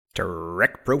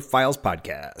Trek Profiles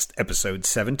Podcast, Episode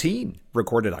 17,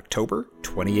 recorded October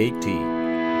 2018.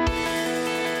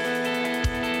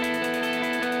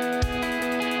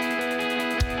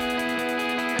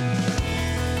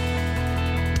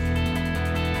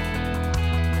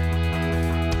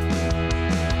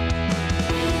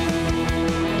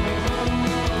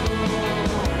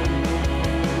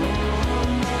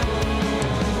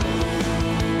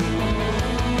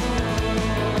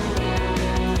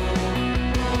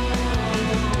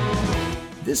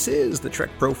 This is the Trek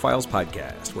Profiles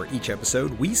Podcast, where each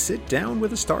episode we sit down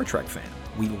with a Star Trek fan.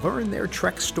 We learn their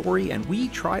Trek story, and we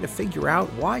try to figure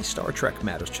out why Star Trek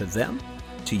matters to them,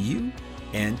 to you,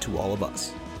 and to all of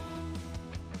us.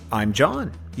 I'm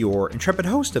John, your intrepid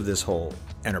host of this whole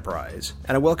enterprise,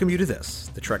 and I welcome you to this,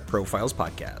 the Trek Profiles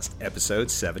Podcast, Episode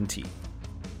 17.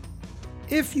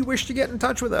 If you wish to get in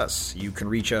touch with us, you can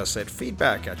reach us at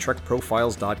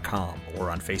feedback@trekprofiles.com or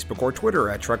on Facebook or Twitter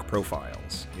at Trek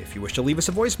Profiles. If you wish to leave us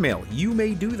a voicemail, you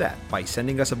may do that by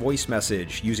sending us a voice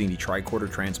message using the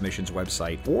Tricorder Transmissions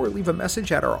website, or leave a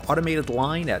message at our automated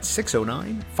line at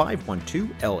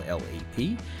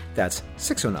 609-512-LLAP. That's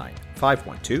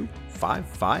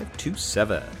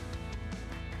 609-512-5527.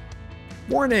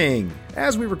 Warning!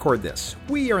 As we record this,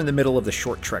 we are in the middle of the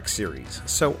Short Trek series,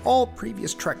 so all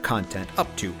previous Trek content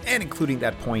up to and including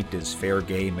that point is fair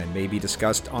game and may be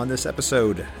discussed on this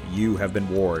episode. You have been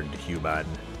warned, human.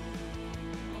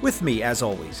 With me, as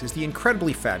always, is the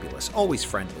incredibly fabulous, always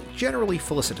friendly, generally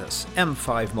felicitous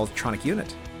M5 Multitronic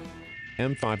Unit.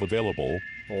 M5 available.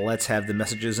 Let's have the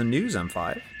messages and news,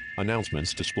 M5.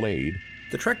 Announcements displayed.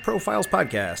 The Trek Profiles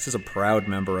Podcast is a proud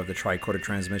member of the Tricorder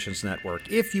Transmissions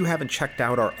Network. If you haven't checked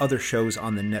out our other shows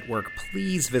on the network,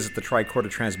 please visit the Tricorder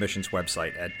Transmissions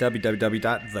website at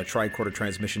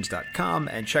www.thetricordertransmissions.com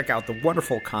and check out the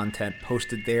wonderful content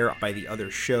posted there by the other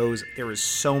shows. There is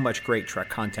so much great Trek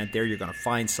content there. You're going to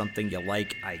find something you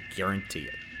like, I guarantee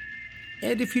it.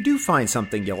 And if you do find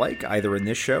something you like, either in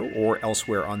this show or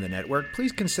elsewhere on the network,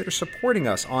 please consider supporting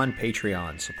us on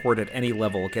Patreon. Support at any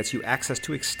level gets you access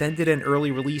to extended and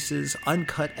early releases,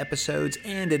 uncut episodes,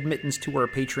 and admittance to our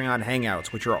Patreon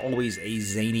hangouts, which are always a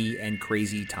zany and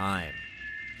crazy time.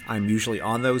 I'm usually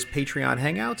on those Patreon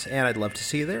hangouts, and I'd love to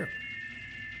see you there.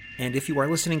 And if you are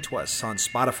listening to us on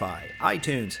Spotify,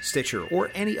 iTunes, Stitcher,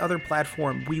 or any other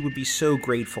platform, we would be so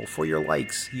grateful for your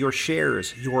likes, your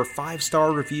shares, your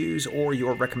 5-star reviews, or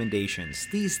your recommendations.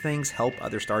 These things help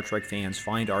other Star Trek fans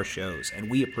find our shows, and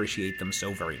we appreciate them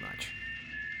so very much.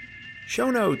 Show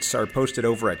notes are posted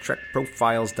over at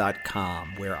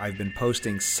trekprofiles.com, where I've been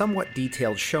posting somewhat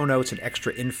detailed show notes and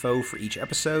extra info for each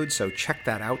episode, so check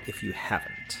that out if you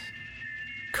haven't.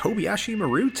 Kobayashi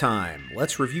Maru time.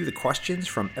 Let's review the questions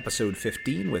from episode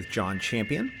 15 with John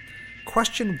Champion.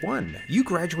 Question 1. You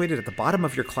graduated at the bottom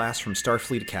of your class from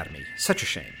Starfleet Academy. Such a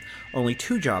shame. Only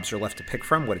 2 jobs are left to pick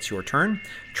from when it's your turn.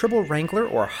 Tribble Wrangler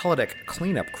or Holodeck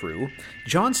Cleanup Crew.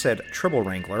 John said Tribble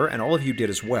Wrangler, and all of you did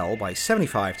as well by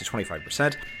 75 to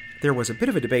 25%. There was a bit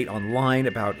of a debate online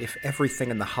about if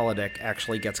everything in the holodeck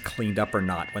actually gets cleaned up or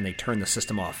not when they turn the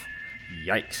system off.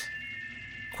 Yikes.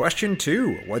 Question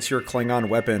 2. What's your Klingon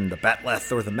weapon, the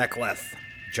Batleth or the Mek'leth?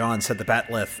 John said the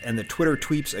Batleth, and the Twitter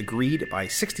tweeps agreed by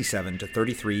 67 to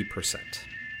 33%.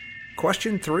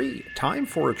 Question 3. Time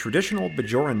for a traditional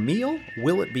Bajoran meal.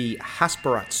 Will it be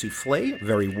Hasperat souffle,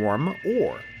 very warm,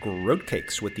 or groat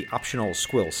cakes with the optional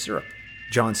squill syrup?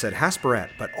 John said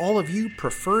Hasperat, but all of you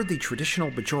preferred the traditional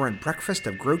Bajoran breakfast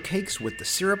of groat cakes with the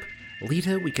syrup.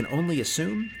 Lita, we can only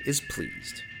assume, is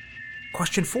pleased.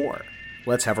 Question 4.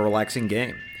 Let's have a relaxing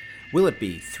game. Will it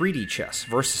be 3D chess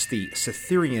versus the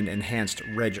Cytherian-enhanced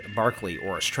Reg Barclay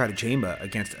or Stratagema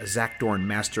against a Zakdorn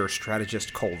master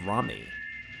strategist Kol Rami?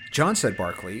 John said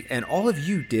Barclay, and all of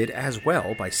you did as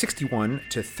well by 61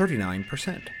 to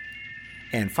 39%.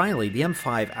 And finally, the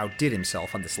M5 outdid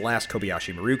himself on this last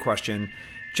Kobayashi Maru question.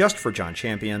 Just for John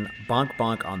Champion, bonk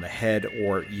bonk on the head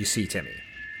or you see Timmy.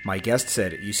 My guest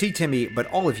said, you see Timmy, but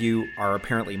all of you are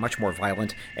apparently much more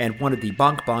violent and wanted the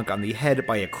bonk bonk on the head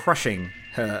by a crushing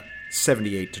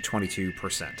 78 to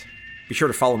 22%. Be sure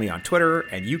to follow me on Twitter,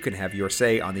 and you can have your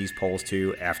say on these polls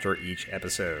too after each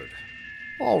episode.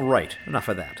 All right, enough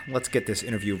of that. Let's get this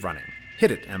interview running. Hit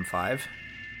it, M5.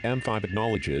 M5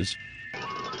 acknowledges.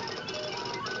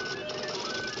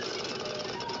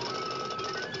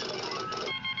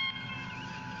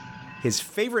 His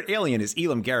favorite alien is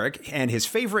Elam Garak, and his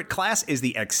favorite class is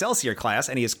the Excelsior class,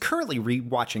 and he is currently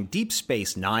rewatching Deep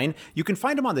Space Nine. You can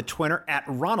find him on the Twitter at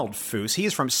Ronald Foose. He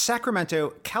is from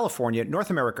Sacramento, California, North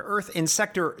America, Earth, in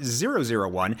Sector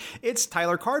 001. It's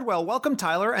Tyler Cardwell. Welcome,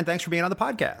 Tyler, and thanks for being on the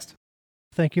podcast.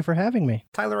 Thank you for having me.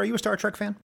 Tyler, are you a Star Trek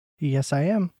fan? Yes, I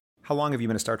am. How long have you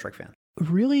been a Star Trek fan?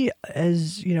 Really,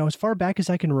 as far back as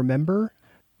I can remember,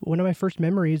 one of my first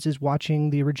memories is watching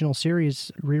the original series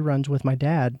reruns with my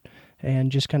dad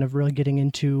and just kind of really getting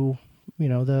into,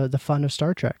 the fun of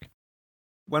Star Trek.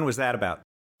 When was that about?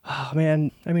 Oh, man.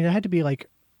 I mean, it had to be like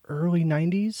early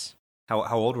 90s. How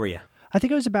old were you? I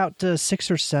think I was about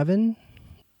 6 or 7,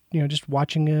 just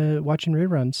watching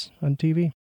reruns on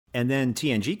TV. And then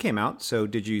TNG came out, so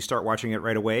did you start watching it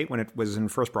right away when it was in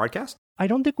first broadcast? I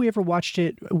don't think we ever watched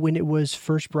it when it was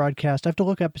first broadcast. I have to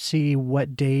look up to see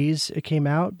what days it came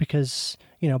out because,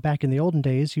 back in the olden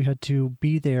days, you had to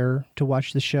be there to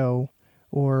watch the show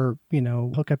or,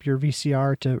 hook up your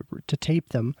VCR to tape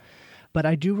them. But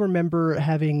I do remember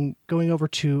having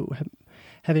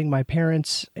my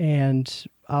parents and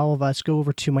all of us go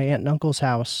over to my aunt and uncle's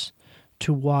house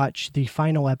to watch the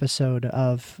final episode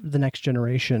of The Next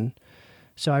Generation.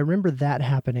 So I remember that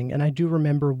happening, and I do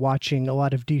remember watching a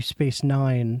lot of Deep Space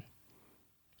Nine,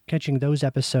 catching those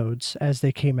episodes as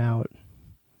they came out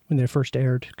when they first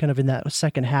aired, kind of in that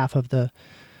second half of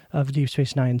Deep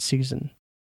Space Nine season.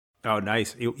 Oh,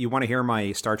 nice. You want to hear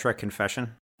my Star Trek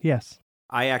confession? Yes.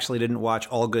 I actually didn't watch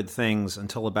All Good Things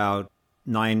until about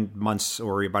 9 months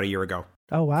or about a year ago.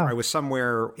 Oh, wow. I was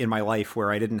somewhere in my life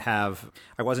where I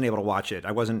wasn't able to watch it.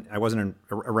 I wasn't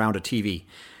around a TV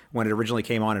when it originally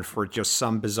came on, and for just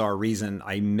some bizarre reason,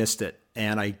 I missed it.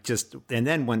 And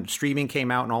then when streaming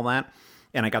came out and all that,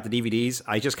 and I got the DVDs,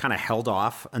 I just kind of held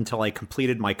off until I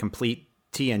completed my complete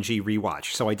TNG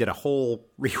rewatch. So I did a whole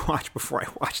rewatch before I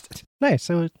watched it. Nice.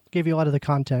 So it gave you a lot of the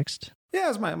context. Yeah,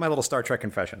 it was my little Star Trek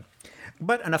confession.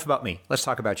 But enough about me. Let's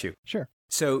talk about you. Sure.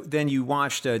 So then you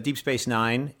watched Deep Space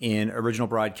Nine in original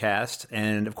broadcast,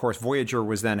 and of course Voyager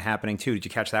was then happening too. Did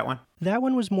you catch that one? That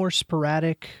one was more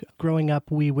sporadic. Growing up,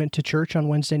 we went to church on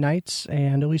Wednesday nights,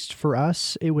 and at least for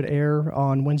us, it would air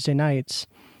on Wednesday nights.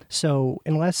 So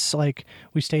unless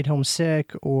we stayed home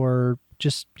sick or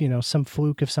just, some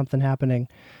fluke of something happening,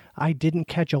 I didn't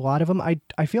catch a lot of them.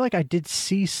 I feel like I did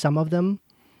see some of them,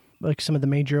 like some of the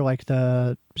major,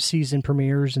 the season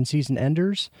premieres and season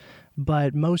enders.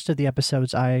 But most of the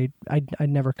episodes I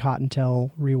never caught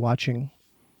until rewatching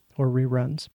or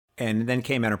reruns. And then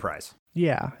came Enterprise.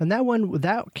 Yeah, and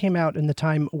that came out in the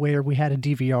time where we had a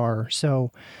DVR,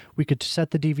 so we could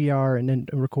set the DVR and then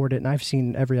record it. And I've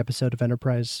seen every episode of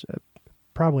Enterprise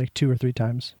probably 2 or 3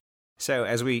 times. So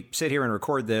as we sit here and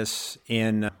record this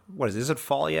in, is it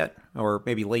fall yet? Or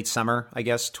maybe late summer, I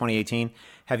guess, 2018.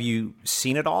 Have you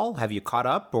seen it all? Have you caught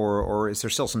up? Or is there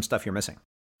still some stuff you're missing?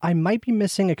 I might be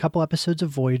missing a couple episodes of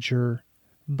Voyager,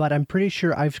 but I'm pretty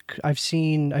sure I've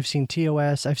seen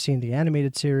TOS, I've seen the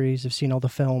animated series, I've seen all the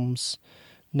films.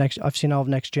 I've seen all of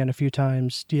Next Gen a few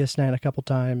times, DS9 a couple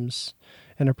times,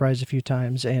 Enterprise a few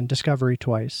times, and Discovery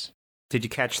twice. Did you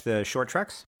catch the short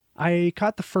treks? I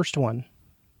caught the first one.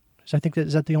 So I think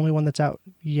is that the only one that's out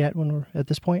yet when we're at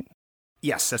this point?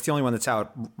 Yes, that's the only one that's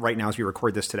out right now as we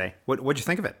record this today. What'd you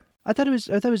think of it? I thought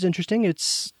it was interesting.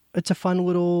 It's a fun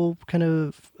little kind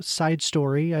of side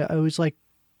story. I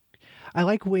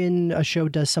like when a show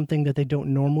does something that they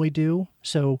don't normally do.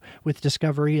 So with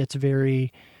Discovery, it's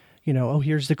very,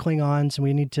 here's the Klingons, and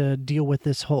we need to deal with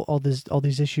all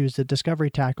these issues that Discovery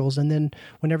tackles. And then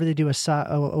whenever they do they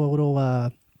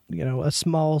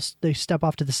step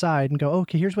off to the side and go,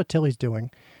 okay, here's what Tilly's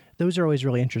doing. Those are always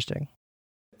really interesting.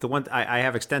 The one I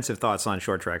have extensive thoughts on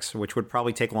short treks, which would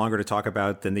probably take longer to talk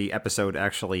about than the episode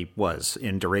actually was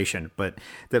in duration. But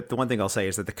the one thing I'll say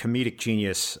is that the comedic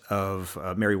genius of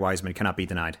Mary Wiseman cannot be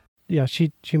denied. Yeah,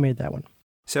 she made that one.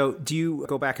 So do you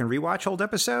go back and rewatch old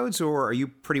episodes, or are you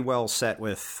pretty well set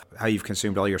with how you've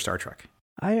consumed all your Star Trek?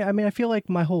 I mean, I feel like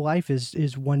my whole life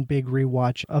is one big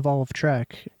rewatch of all of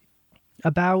Trek.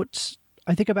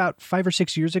 I think about 5 or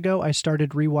 6 years ago, I started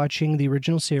rewatching the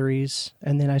original series,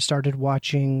 and then I started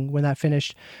watching, when that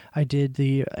finished, I did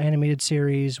the animated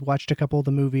series, watched a couple of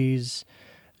the movies,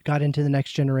 got into The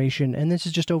Next Generation, and this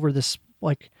is just over this,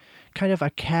 kind of a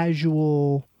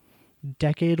casual,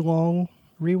 decade-long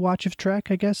rewatch of Trek,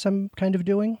 I guess I'm kind of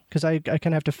doing, because I kind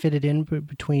of have to fit it in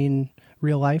between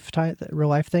real life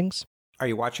things. Are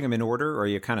you watching them in order, or are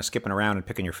you kind of skipping around and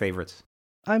picking your favorites?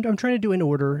 I'm trying to do in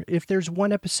order. If there's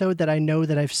one episode that I know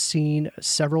that I've seen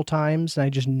several times and I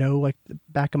just know the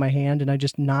back of my hand and I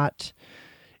just not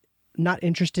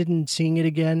interested in seeing it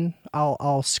again,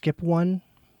 I'll skip one,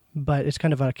 but it's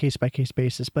kind of on a case-by-case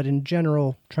basis. But in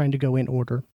general, trying to go in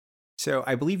order. So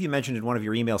I believe you mentioned in one of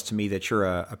your emails to me that you're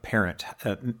a parent.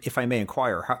 If I may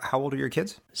inquire, how old are your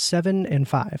kids? 7 and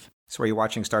 5. So are you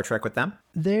watching Star Trek with them?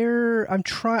 I'm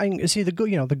trying. See, the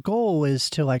goal is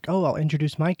to I'll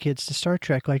introduce my kids to Star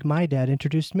Trek like my dad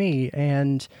introduced me,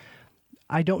 and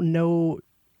I don't know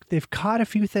they've caught a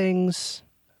few things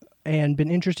and been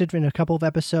interested in a couple of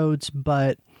episodes,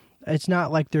 but it's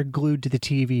not like they're glued to the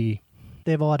TV.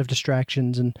 They have a lot of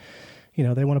distractions, and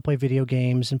they want to play video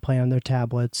games and play on their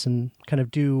tablets and kind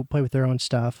of play with their own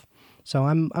stuff. So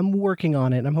I'm working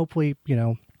on it. And I'm hopefully,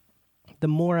 the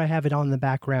more I have it on in the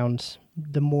background,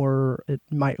 the more it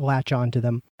might latch on to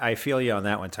them. I feel you on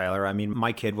that one, Tyler. I mean,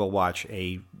 my kid will watch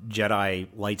a Jedi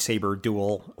lightsaber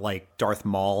duel like Darth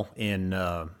Maul in,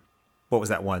 what was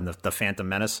that one? The Phantom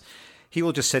Menace. He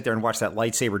will just sit there and watch that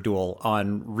lightsaber duel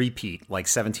on repeat like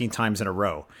 17 times in a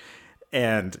row.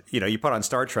 And, you put on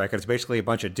Star Trek and it's basically a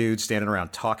bunch of dudes standing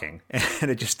around talking.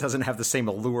 And it just doesn't have the same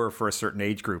allure for a certain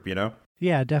age group,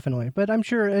 Yeah, definitely. But I'm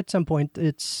sure at some point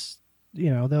it's,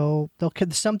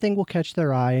 something will catch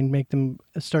their eye and make them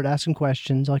start asking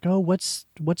questions like, oh, what's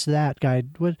that guy?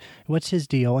 What's his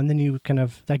deal? And then you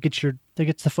that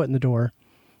gets the foot in the door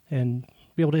and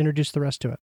be able to introduce the rest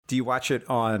to it. Do you watch it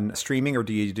on streaming or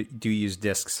do you use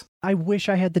discs? I wish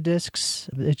I had the discs.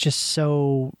 It's just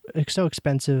so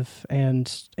expensive,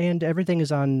 and everything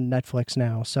is on Netflix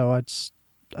now. So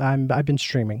I've been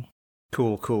streaming.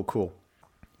 Cool.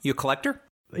 You a collector?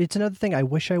 It's another thing I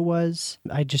wish I was.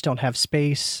 I just don't have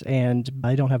space, and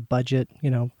I don't have budget.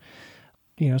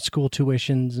 School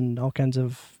tuitions and all kinds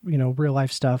of, real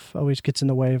life stuff always gets in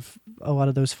the way of a lot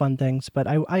of those fun things. But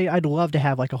I'd love to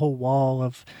have like a whole wall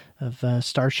of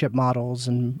starship models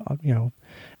and,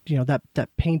 that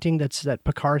painting that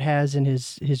Picard has in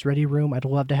his ready room. I'd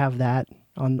love to have that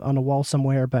on a wall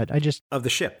somewhere, but of the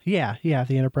ship. Yeah.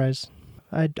 The Enterprise.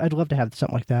 I'd love to have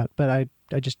something like that, but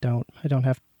I just don't. I don't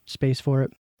have space for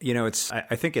it.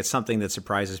 I think it's something that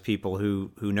surprises people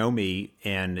who know me,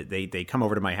 and they come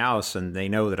over to my house and they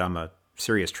know that I'm a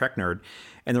serious Trek nerd,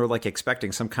 and they're like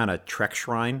expecting some kind of Trek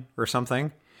shrine or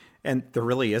something, and there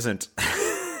really isn't.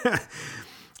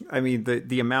 I mean,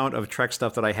 the amount of Trek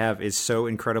stuff that I have is so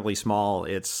incredibly small.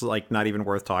 It's like not even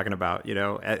worth talking about.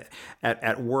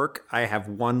 At work, I have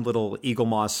one little Eagle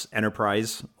Moss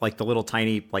Enterprise, like the little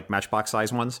tiny like Matchbox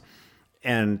size ones,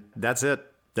 and that's it.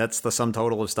 That's the sum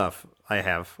total of stuff I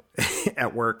have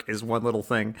at work is one little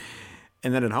thing.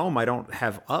 And then at home, I don't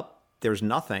have there's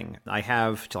nothing. I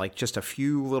have just a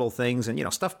few little things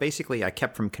and, stuff basically I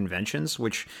kept from conventions,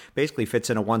 which basically fits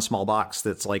in a one small box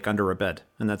that's like under a bed.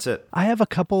 And that's it. I have a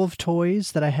couple of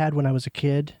toys that I had when I was a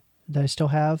kid that I still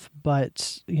have,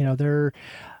 but, they're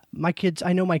my kids.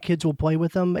 I know my kids will play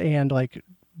with them and like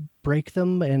break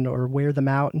them or wear them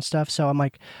out and stuff. So I'm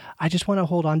like, I just want to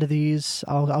hold on to these.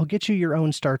 I'll get you your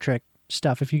own Star Trek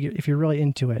stuff if you're really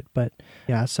into it. But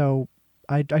yeah, so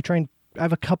I try and I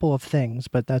have a couple of things,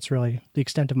 but that's really the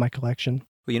extent of my collection.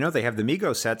 Well, they have the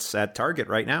Mego sets at Target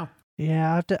right now.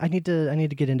 Yeah, I need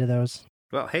to get into those.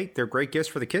 Well, hey, they're great gifts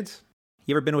for the kids.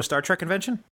 You ever been to a Star Trek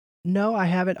convention? No, I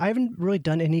haven't. I haven't really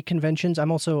done any conventions.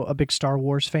 I'm also a big Star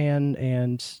Wars fan,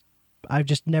 and I've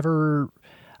just never.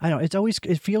 I don't know.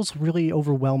 It feels really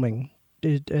overwhelming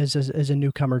as a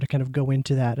newcomer to kind of go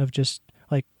into that of just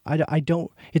like, I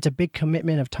don't, it's a big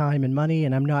commitment of time and money,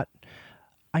 and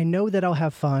I know that I'll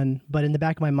have fun, but in the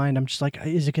back of my mind, I'm just like,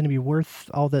 is it going to be worth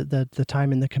all the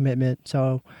time and the commitment?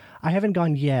 So I haven't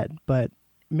gone yet, but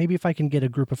maybe if I can get a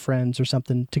group of friends or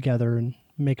something together and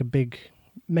make a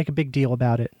big deal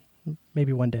about it,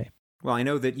 maybe one day. Well, I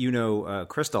know that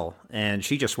Crystal, and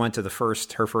she just went to her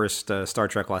first Star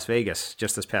Trek Las Vegas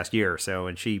just this past year. So,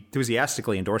 and she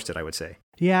enthusiastically endorsed it, I would say.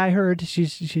 Yeah, I heard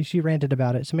she ranted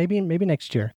about it. So maybe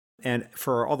next year. And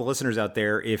for all the listeners out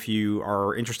there, if you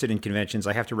are interested in conventions,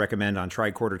 I have to recommend on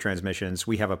Tricorder Transmissions,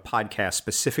 we have a podcast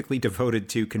specifically devoted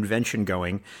to convention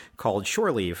going called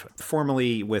Shore Leave,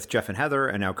 formerly with Jeff and Heather,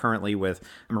 and now currently with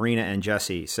Marina and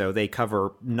Jesse. So they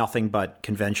cover nothing but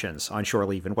conventions on Shore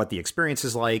Leave and what the experience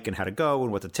is like and how to go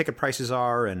and what the ticket prices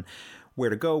are and where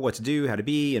to go, what to do, how to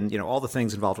be, and all the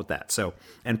things involved with that. So,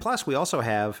 and plus we also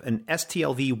have an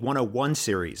STLV 101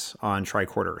 series on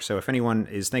Tricorder. So if anyone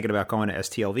is thinking about going to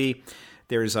STLV,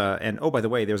 there's by the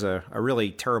way, there's a really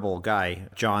terrible guy,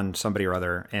 John somebody or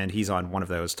other, and he's on one of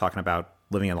those talking about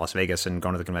living in Las Vegas and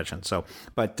going to the convention. So,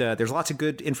 but there's lots of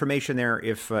good information there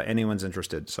if anyone's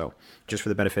interested. So just for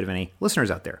the benefit of any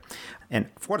listeners out there. And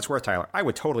for what it's worth, Tyler, I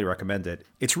would totally recommend it.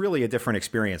 It's really a different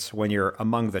experience when you're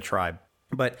among the tribe.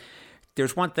 But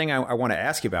there's one thing I want to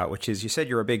ask you about, which is you said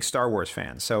you're a big Star Wars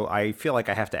fan. So I feel like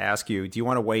I have to ask you, do you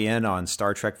want to weigh in on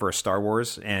Star Trek versus Star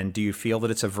Wars? And do you feel that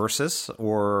it's a versus,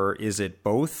 or is it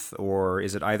both, or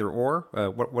is it either or?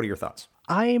 What are your thoughts?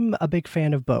 I'm a big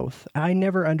fan of both. I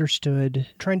never understood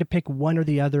trying to pick one or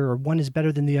the other, or one is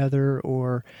better than the other,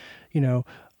 or,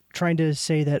 trying to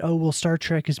say that, oh, well, Star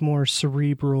Trek is more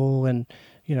cerebral and,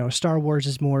 Star Wars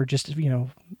is more just,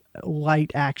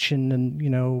 light action.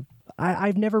 And,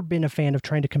 I've never been a fan of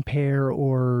trying to compare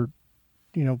or,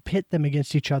 pit them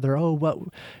against each other. Oh, what,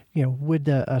 would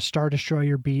a Star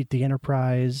Destroyer beat the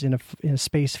Enterprise in a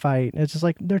space fight? It's just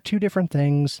like, they're two different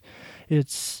things.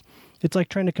 It's like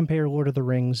trying to compare Lord of the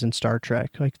Rings and Star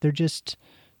Trek. Like, they're just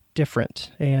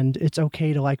different, and it's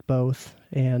okay to like both,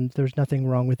 and there's nothing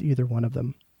wrong with either one of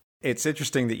them. It's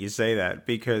interesting that you say that,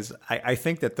 because I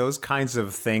think that those kinds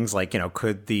of things, like,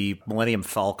 could the Millennium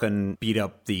Falcon beat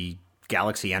up the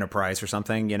Galaxy Enterprise or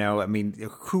something? I mean,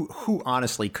 who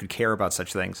honestly could care about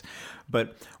such things?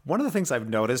 But one of the things I've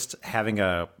noticed,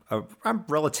 I'm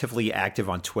relatively active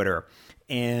on Twitter,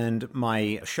 and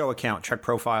my show account, Trek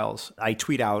Profiles, I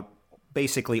tweet out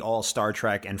basically all Star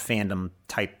Trek and fandom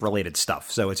type related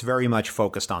stuff. So it's very much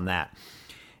focused on that.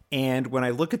 And when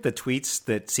I look at the tweets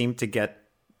that seem to get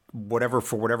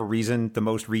for whatever reason, the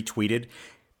most retweeted,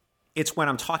 it's when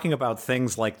I'm talking about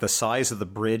things like the size of the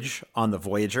bridge on the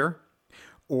Voyager,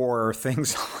 or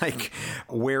things like,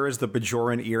 where is the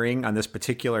Bajoran earring on this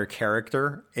particular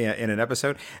character in an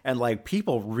episode? And like,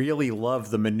 people really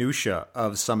love the minutia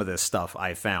of some of this stuff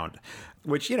I found,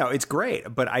 which, it's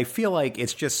great, but I feel like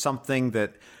it's just something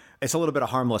that it's a little bit of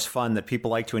harmless fun that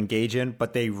people like to engage in,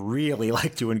 but they really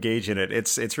like to engage in it.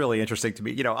 It's really interesting to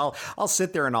me. I'll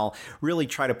sit there and I'll really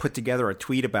try to put together a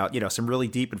tweet about, some really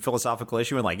deep and philosophical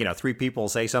issue, and like, 3 people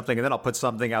say something, and then I'll put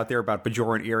something out there about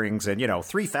Bajoran earrings, and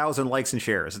 3,000 likes and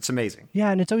shares. It's amazing. Yeah,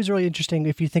 and it's always really interesting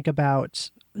if you think about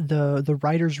the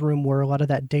writer's room where a lot of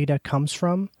that data comes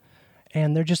from,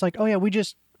 and they're just like, oh yeah, we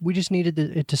just needed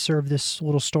it to serve this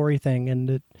little story thing,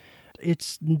 and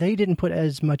they didn't put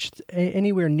as much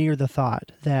anywhere near the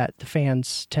thought that the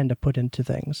fans tend to put into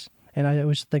things. And I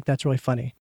always think that's really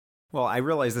funny. Well, I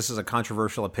realize this is a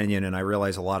controversial opinion, and I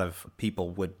realize a lot of people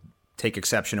would take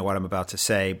exception to what I'm about to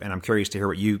say, and I'm curious to hear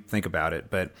what you think about it.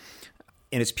 But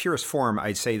in its purest form,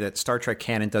 I'd say that Star Trek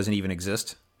canon doesn't even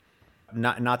exist.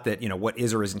 Not that, what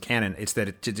is or isn't canon. It's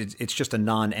that it's just a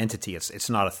non-entity. It's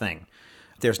not a thing.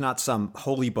 There's not some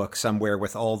holy book somewhere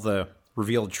with all the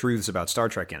revealed truths about Star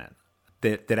Trek in it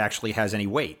that actually has any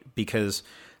weight, because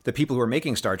the people who are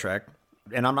making Star Trek,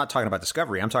 and I'm not talking about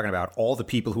Discovery, I'm talking about all the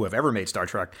people who have ever made Star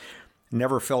Trek,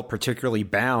 never felt particularly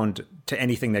bound to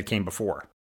anything that came before.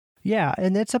 Yeah,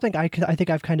 and that's something I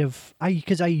think I've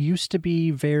because I used to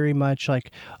be very much like,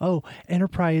 oh,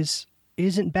 Enterprise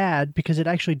isn't bad because it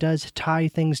actually does tie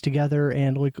things together,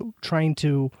 and like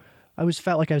I always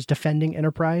felt like I was defending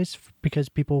Enterprise because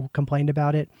people complained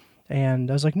about it.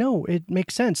 And I was like, no, it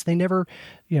makes sense. They never,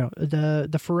 the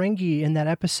Ferengi in that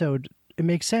episode, it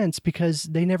makes sense because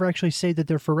they never actually say that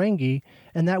they're Ferengi.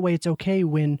 And that way it's okay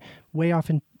when way off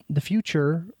in the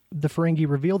future, the Ferengi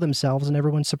reveal themselves and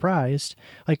everyone's surprised.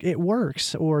 Like, it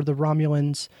works. Or the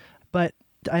Romulans.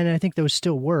 And I think those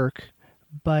still work.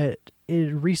 But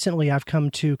recently I've come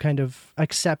to kind of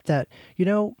accept that,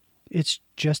 it's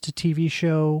just a TV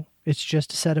show. It's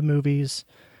just a set of movies.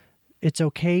 It's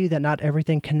okay that not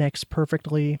everything connects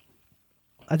perfectly.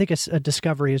 I think a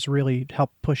Discovery has really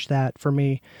helped push that for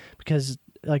me, because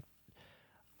like,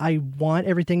 I want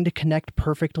everything to connect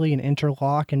perfectly and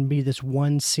interlock and be this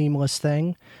one seamless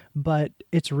thing, but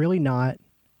it's really not.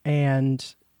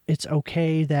 And it's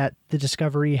okay that the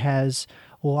Discovery has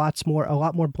a lot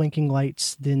more blinking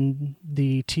lights than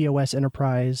the TOS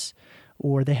Enterprise,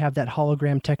 or they have that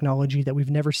hologram technology that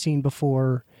we've never seen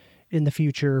before in the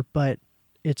future, but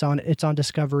it's on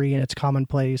Discovery and it's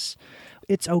commonplace.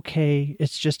 It's okay.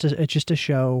 It's just a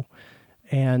show,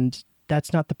 and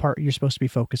that's not the part you're supposed to be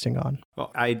focusing on.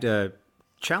 Well, I'd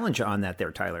challenge you on that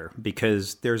there, Tyler,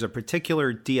 because there's a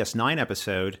particular DS9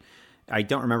 episode, I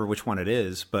don't remember which one it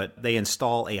is, but they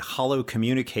install a holo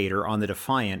communicator on the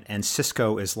Defiant, and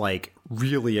Cisco is like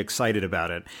really excited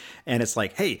about it. And it's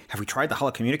like, hey, have we tried the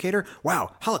holo communicator?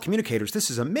 Wow, holo communicators,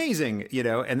 this is amazing,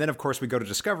 And then, of course, we go to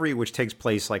Discovery, which takes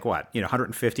place like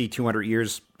 150, 200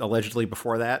 years allegedly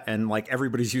before that, and like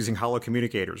everybody's using holo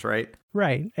communicators, right?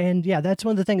 Right. And yeah, that's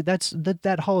one of the things,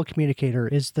 that holo communicator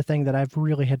is the thing that I've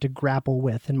really had to grapple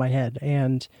with in my head.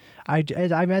 And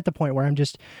I'm at the point where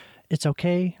it's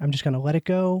okay. I'm just going to let it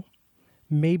go.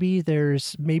 Maybe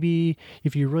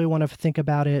if you really want to think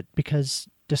about it, because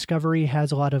Discovery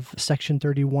has a lot of Section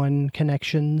 31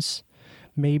 connections,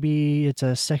 maybe it's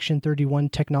a Section 31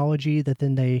 technology that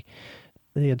then they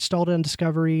installed it on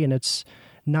Discovery and it's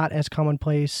not as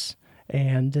commonplace.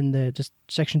 And then just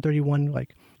Section 31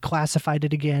 like classified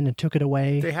it again and took it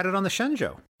away. They had it on the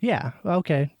Shenzhou. Yeah.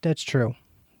 Okay. That's true.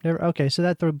 Okay. So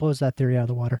that blows that theory out of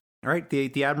the water. All right,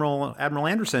 the Admiral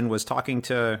Anderson was talking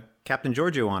to Captain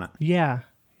Georgiou on it. Yeah,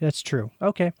 that's true.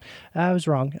 Okay, I was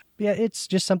wrong. Yeah, it's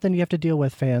just something you have to deal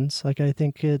with, fans. Like, I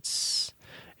think it's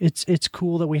it's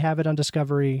cool that we have it on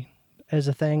Discovery as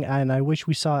a thing, and I wish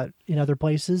we saw it in other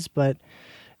places, but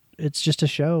it's just a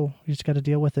show. You just got to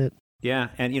deal with it. Yeah,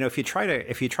 and if you try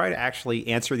to actually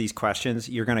answer these questions,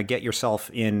 you're going to get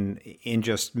yourself in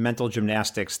just mental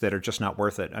gymnastics that are just not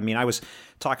worth it. I mean, I was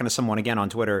talking to someone again on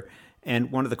Twitter,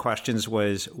 and one of the questions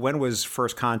was, when was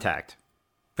first contact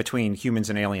between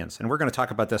humans and aliens? And we're going to talk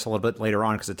about this a little bit later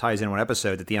on because it ties in one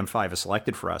episode that the M5 has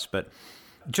selected for us. But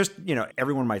just,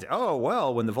 everyone might say, oh,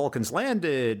 well, when the Vulcans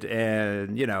landed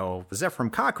and,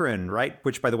 Zefram Cochrane, right?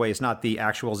 Which, by the way, is not the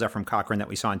actual Zefram Cochrane that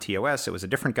we saw in TOS. It was a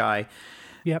different guy.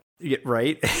 Yep. Yeah,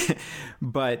 right.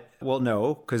 But, well,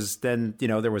 no, because then,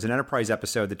 there was an Enterprise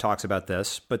episode that talks about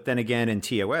this. But then again, in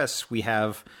TOS, we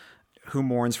have Who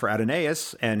Mourns for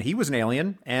Adonais, and he was an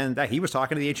alien, and that he was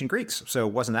talking to the ancient Greeks. So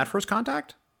wasn't that first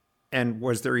contact? And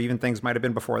was there even things might have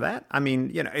been before that? I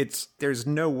mean, there's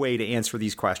no way to answer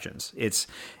these questions. It's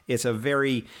a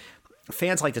very...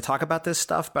 Fans like to talk about this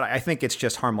stuff, but I think it's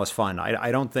just harmless fun.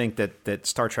 I don't think that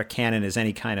Star Trek canon is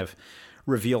any kind of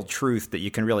revealed truth that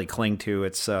you can really cling to.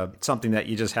 It's something that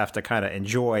you just have to kind of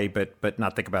enjoy, but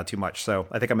not think about too much. So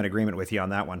I think I'm in agreement with you on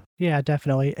that one. Yeah,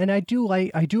 definitely. And I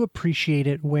do appreciate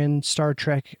it when Star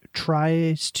Trek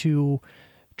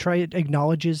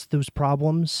acknowledges those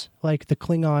problems, like the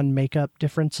Klingon makeup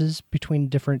differences between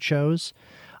different shows.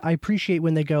 I appreciate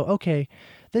when they go, okay,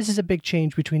 this is a big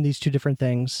change between these two different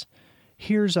things.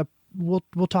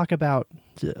 We'll talk about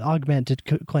the augmented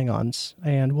Klingons,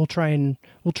 and we'll try and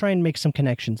make some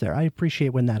connections there. I appreciate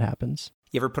when that happens.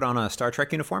 You ever put on a Star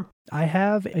Trek uniform? I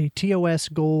have a TOS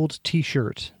gold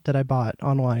T-shirt that I bought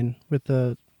online with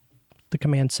the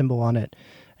command symbol on it,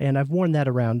 and I've worn that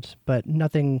around, but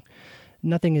nothing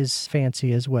as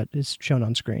fancy as what is shown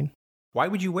on screen. Why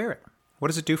would you wear it? What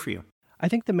does it do for you? I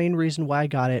think the main reason why I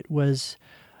got it was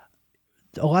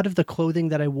a lot of the clothing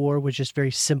that I wore was just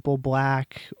very simple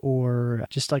black, or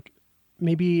just like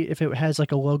maybe if it has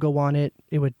like a logo on it,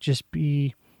 it would just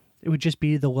be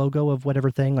the logo of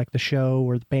whatever thing, like the show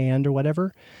or the band or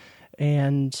whatever.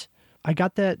 And I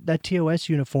got that TOS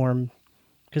uniform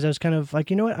because I was kind of like,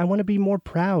 you know what, I want to be more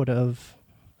proud of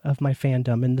my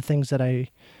fandom and the things that I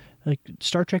like.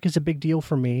 Star Trek is a big deal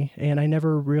for me, and I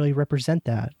never really represent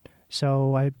that.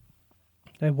 So I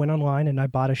went online and I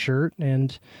bought a shirt,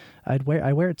 and I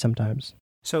wear it sometimes.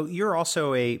 So you're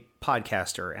also a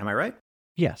podcaster, am I right?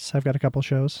 Yes, I've got a couple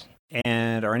shows.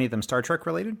 And are any of them Star Trek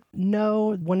related?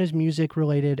 No, one is music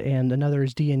related and another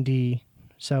is D&D.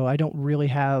 So I don't really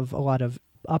have a lot of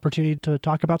opportunity to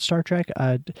talk about Star Trek.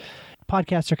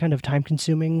 Podcasts are kind of time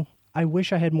consuming. I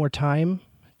wish I had more time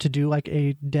to do like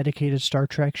a dedicated Star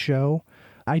Trek show.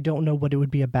 I don't know what it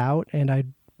would be about, and I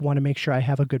want to make sure I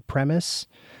have a good premise,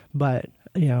 but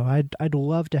I'd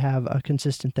love to have a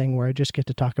consistent thing where I just get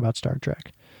to talk about Star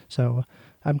Trek. So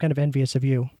I'm kind of envious of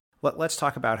you. Let's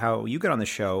talk about how you got on the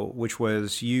show, which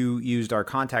was you used our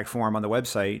contact form on the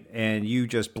website, and you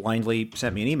just blindly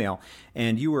sent me an email,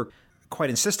 and you were quite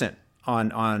insistent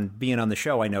on being on the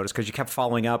show, I noticed, because you kept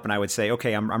following up, and I would say,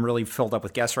 okay, I'm really filled up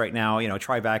with guests right now,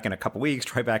 try back in a couple weeks,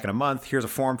 try back in a month, here's a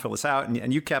form, fill this out,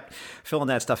 and you kept filling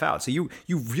that stuff out. So you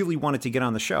really wanted to get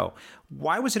on the show.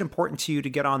 Why was it important to you to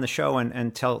get on the show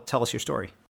and tell us your story?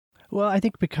 Well, I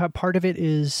think because part of it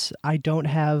is I don't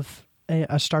have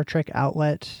a Star Trek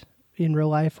outlet in real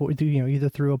life, or either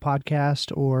through a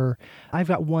podcast, or I've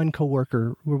got one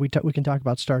coworker where we can talk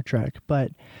about Star Trek,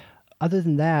 but other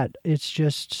than that, it's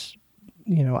just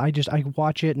I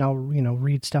watch it and I'll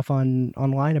read stuff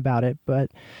online about it.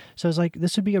 But so I was like,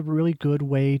 this would be a really good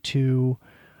way to.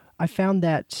 I found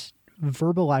that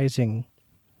verbalizing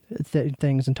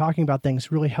things and talking about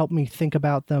things really helped me think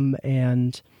about them,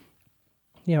 and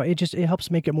it helps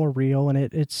make it more real, and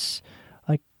it's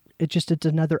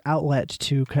another outlet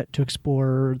to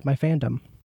explore my fandom.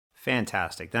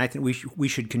 Fantastic. Then I think we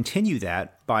should continue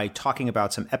that by talking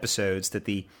about some episodes that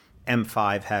the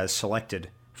M5 has selected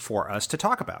for us to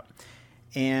talk about.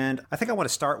 And I think I want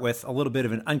to start with a little bit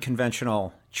of an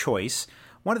unconventional choice.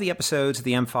 One of the episodes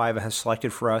the M5 has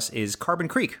selected for us is Carbon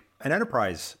Creek, an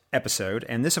Enterprise episode.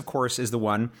 And this, of course, is the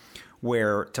one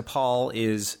where T'Pol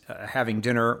is having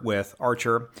dinner with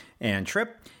Archer and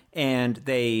Trip. And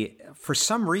they, for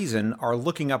some reason, are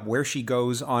looking up where she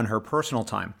goes on her personal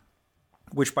time,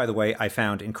 which, by the way, I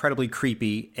found incredibly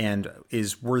creepy and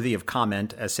is worthy of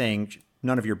comment as saying,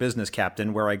 none of your business,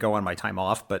 Captain, where I go on my time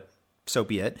off, but so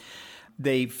be it.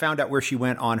 They found out where she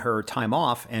went on her time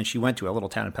off, and she went to a little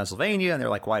town in Pennsylvania, and they're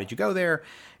like, why did you go there?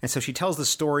 And so she tells the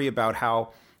story about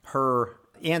how her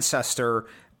ancestor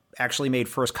actually made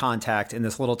first contact in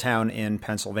this little town in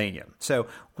Pennsylvania. So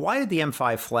why did the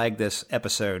M5 flag this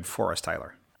episode for us,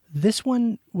 Tyler? This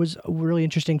one was really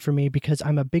interesting for me because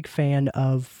I'm a big fan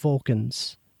of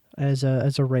Vulcans as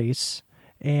a race,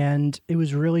 and it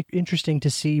was really interesting to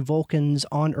see Vulcans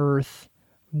on Earth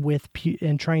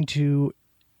and trying to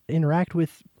interact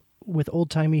with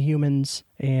old-timey humans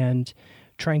and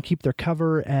try and keep their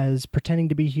cover as pretending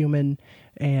to be human.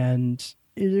 And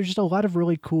there's just a lot of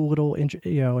really cool little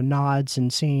nods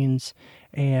and scenes,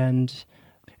 and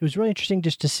it was really interesting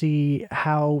just to see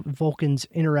how Vulcans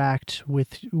interact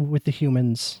with the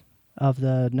humans of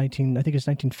the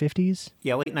 1950s.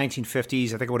 Yeah, late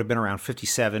 1950s. I think it would have been around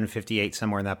 57, 58,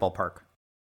 somewhere in that ballpark.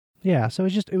 Yeah, so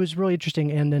it was really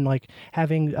interesting. And then like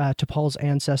having T'Pol's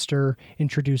ancestor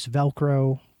introduce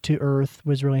Velcro to Earth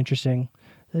was really interesting.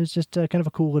 It was just kind of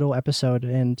a cool little episode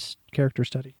and character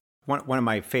study. One of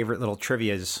my favorite little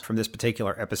trivias from this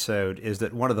particular episode is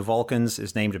that one of the Vulcans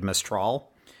is named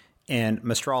Mistral, and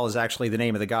Mistral is actually the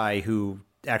name of the guy who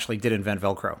actually did invent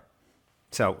Velcro.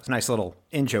 So it's a nice little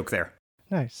in-joke there.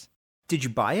 Nice. Did you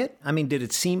buy it? I mean, did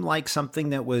it seem like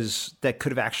something that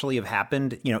could have actually have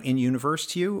happened, in universe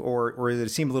to you, or did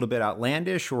it seem a little bit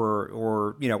outlandish, or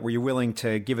were you willing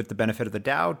to give it the benefit of the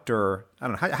doubt, or I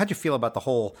don't know, how'd you feel about the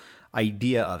whole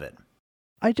idea of it?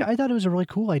 I thought it was a really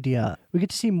cool idea. We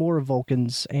get to see more of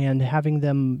Vulcans and having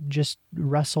them just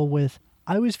wrestle with.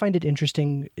 I always find it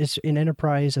interesting, is in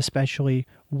Enterprise especially,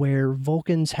 where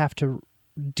Vulcans have to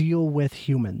deal with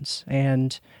humans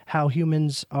and how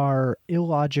humans are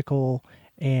illogical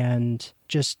and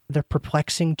just they're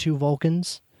perplexing to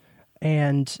Vulcans.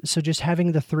 And so just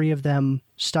having the three of them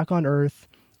stuck on Earth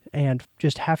and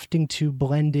just having to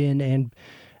blend in and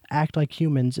act like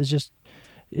humans is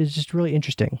just really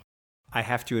interesting. I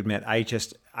have to admit,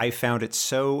 I found it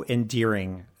so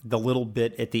endearing, the little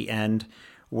bit at the end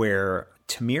where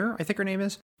Tamir, I think her name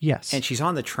is. Yes. And she's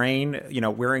on the train,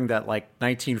 wearing that like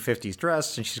 1950s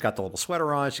dress, and she's got the little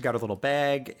sweater on, she's got her little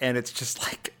bag, and it's just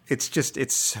like,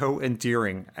 it's so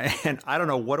endearing. And I don't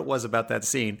know what it was about that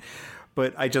scene,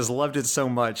 but I just loved it so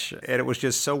much. And it was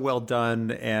just so well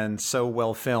done and so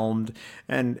well filmed.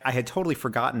 And I had totally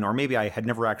forgotten, or maybe I had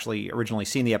never actually originally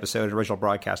seen the episode, original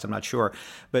broadcast, I'm not sure.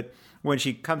 But when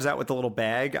she comes out with the little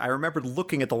bag, I remembered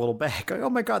looking at the little bag, going, oh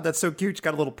my God, that's so cute. She's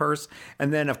got a little purse.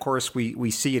 And then, of course,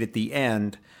 we see it at the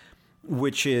end,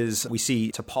 which is we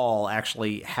see T'Pol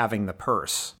actually having the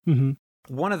purse. Mm-hmm.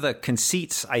 One of the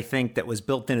conceits, I think, that was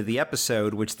built into the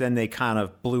episode, which then they kind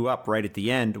of blew up right at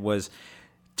the end, was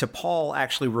T'Pol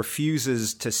actually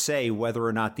refuses to say whether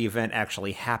or not the event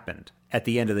actually happened at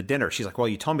the end of the dinner. She's like, well,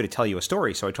 you told me to tell you a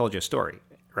story, so I told you a story,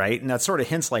 right? And that sort of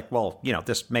hints like, well,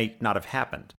 this may not have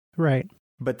happened. Right.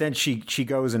 But then she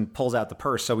goes and pulls out the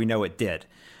purse, so we know it did.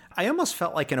 I almost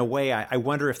felt like, in a way, I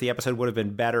wonder if the episode would have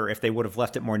been better if they would have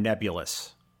left it more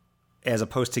nebulous, as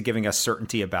opposed to giving us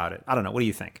certainty about it. I don't know. What do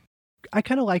you think? I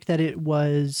kind of like that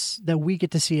that we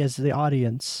get to see as the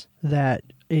audience that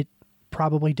it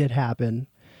probably did happen.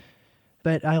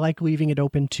 But I like leaving it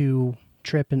open to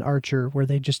Trip and Archer, where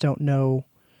they just don't know,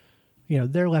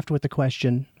 they're left with the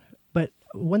question. But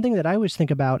one thing that I always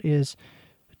think about is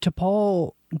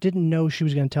T'Pol didn't know she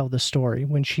was going to tell this story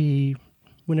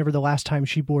whenever the last time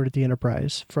she boarded the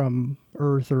Enterprise from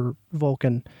Earth or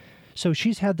Vulcan. So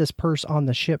she's had this purse on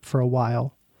the ship for a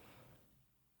while.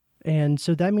 And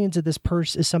so that means that this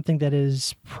purse is something that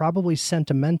is probably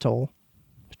sentimental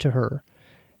to her.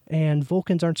 And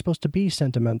Vulcans aren't supposed to be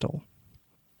sentimental.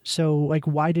 So, like,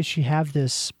 why does she have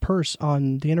this purse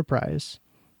on the Enterprise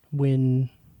when,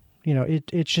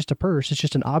 it's just a purse, it's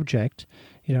just an object.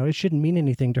 It shouldn't mean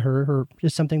anything to her.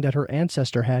 It's something that her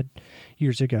ancestor had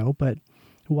years ago. But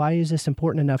why is this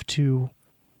important enough to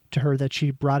her that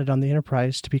she brought it on the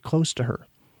Enterprise to be close to her?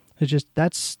 It's just,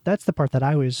 that's the part that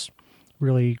I always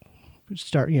really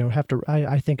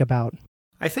I think about.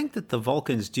 I think that the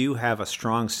Vulcans do have a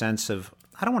strong sense of,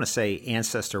 I don't want to say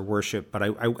ancestor worship, but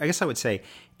I guess I would say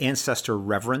ancestor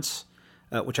reverence,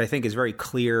 which I think is very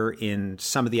clear in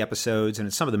some of the episodes and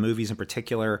in some of the movies in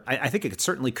particular. I think it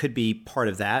certainly could be part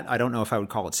of that. I don't know if I would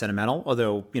call it sentimental,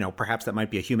 although, perhaps that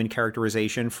might be a human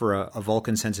characterization for a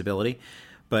Vulcan sensibility.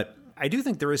 But I do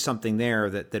think there is something there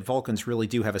that Vulcans really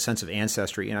do have a sense of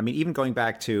ancestry. And I mean, even going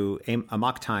back to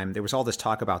Amok Time, there was all this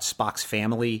talk about Spock's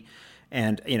family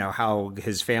and, how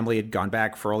his family had gone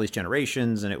back for all these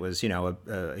generations. And it was,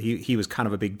 he was kind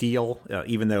of a big deal,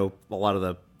 even though a lot of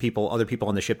the other people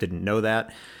on the ship didn't know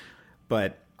that.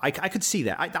 But I could see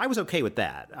that. I was okay with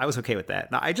that.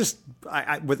 Now,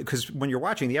 because when you're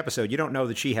watching the episode, you don't know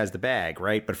that she has the bag,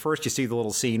 right? But first you see the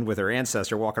little scene with her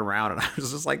ancestor walking around, and I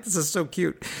was just like, this is so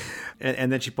cute.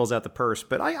 And then she pulls out the purse.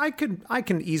 But I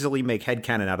can easily make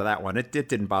headcanon out of that one. It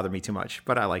didn't bother me too much,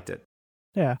 but I liked it.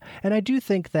 Yeah, and I do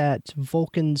think that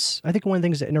Vulcans, I think one of the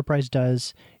things that Enterprise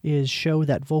does is show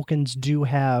that Vulcans do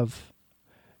have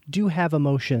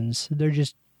emotions. They're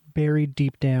just buried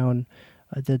deep down,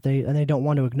 that they don't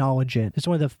want to acknowledge it. It's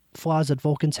one of the flaws that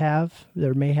Vulcans have,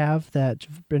 or may have, that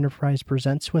Enterprise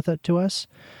presents with it to us.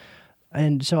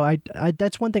 And so I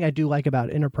that's one thing I do like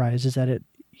about Enterprise, is that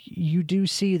you do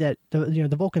see that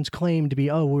the Vulcans claim to be,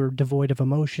 oh, we're devoid of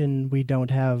emotion, we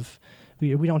don't have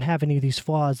any of these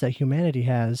flaws that humanity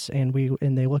has, and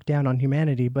they look down on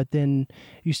humanity. But then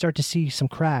you start to see some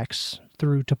cracks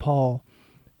through T'Pol,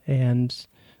 and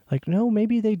like, no,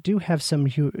 maybe they do have some,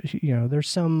 there's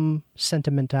some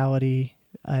sentimentality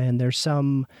and there's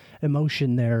some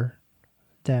emotion there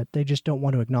that they just don't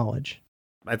want to acknowledge.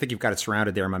 I think you've got it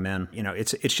surrounded there, my man.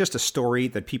 It's just a story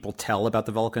that people tell about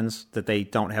the Vulcans, that they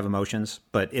don't have emotions,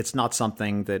 but it's not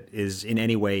something that is in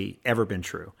any way ever been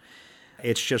true.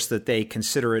 It's just that they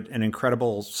consider it an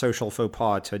incredible social faux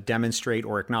pas to demonstrate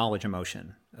or acknowledge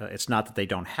emotion. It's not that they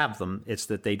don't have them, it's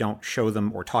that they don't show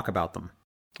them or talk about them.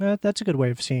 That's a good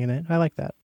way of seeing it. I like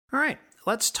that. All right,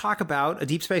 let's talk about a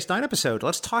Deep Space Nine episode.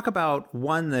 Let's talk about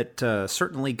one that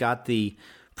certainly got the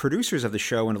producers of the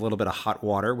show in a little bit of hot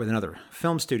water with another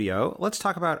film studio. Let's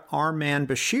talk about Our Man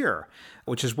Bashir,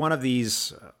 which is one of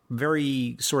these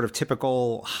very sort of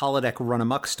typical holodeck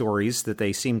run-amok stories that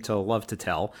they seem to love to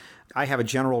tell. I have a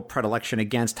general predilection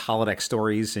against holodeck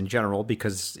stories in general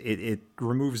because it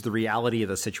removes the reality of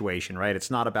the situation, right?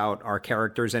 It's not about our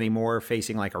characters anymore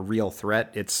facing like a real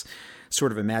threat. It's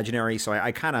sort of imaginary. So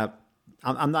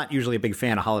I'm not usually a big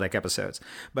fan of holodeck episodes.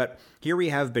 But here we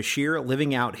have Bashir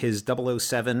living out his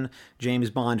 007 James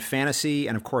Bond fantasy.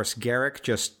 And of course, Garak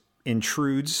just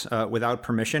intrudes without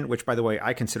permission, which, by the way,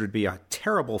 I consider to be a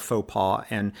terrible faux pas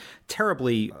and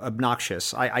terribly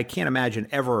obnoxious. I can't imagine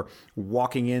ever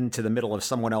walking into the middle of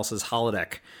someone else's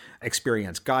holodeck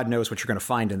experience. God knows what you're going to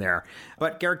find in there.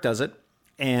 But Garak does it.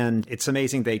 And it's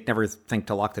amazing they never think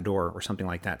to lock the door or something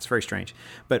like that. It's very strange.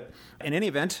 But in any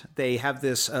event, they have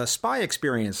this spy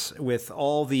experience with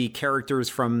all the characters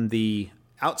from the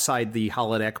outside the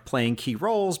holodeck playing key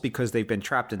roles because they've been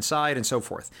trapped inside and so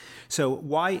forth. So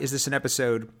why is this an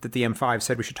episode that the M5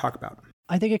 said we should talk about?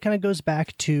 I think it kind of goes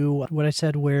back to what I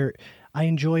said, where I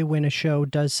enjoy when a show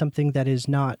does something that is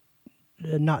not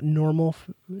normal,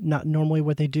 not normally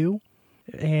what they do.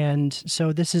 And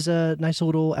so this is a nice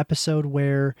little episode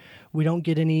where we don't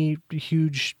get any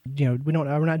huge,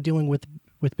 we're not dealing with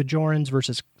Bajorans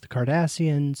versus the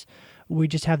Cardassians. We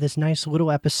just have this nice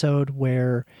little episode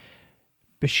where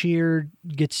Bashir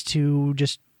gets to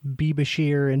just be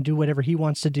Bashir and do whatever he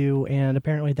wants to do, and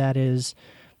apparently that is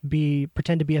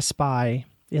pretend to be a spy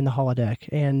in the holodeck.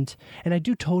 And I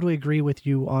do totally agree with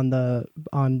you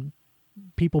on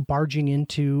people barging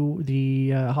into the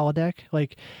holodeck,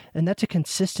 and that's a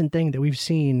consistent thing that we've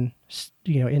seen,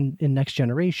 in Next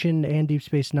Generation and Deep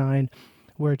Space Nine,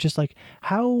 where it's just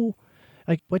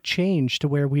what changed to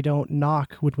where we don't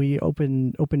knock when we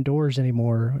open doors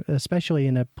anymore, especially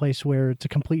in a place where it's a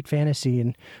complete fantasy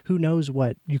and who knows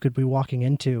what you could be walking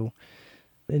into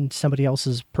in somebody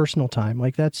else's personal time.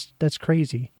 That's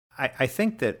crazy. I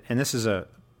think that, and this is a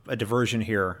diversion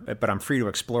here, but I'm free to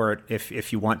explore it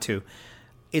if you want to.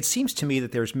 It seems to me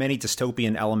that there's many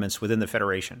dystopian elements within the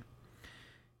Federation.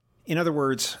 In other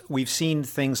words, we've seen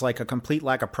things like a complete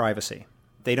lack of privacy.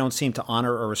 They don't seem to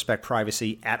honor or respect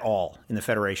privacy at all in the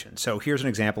Federation. So here's an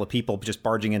example of people just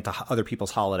barging into other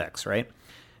people's holodecks, right?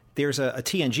 There's a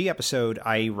TNG episode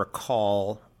I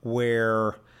recall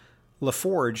where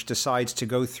LaForge decides to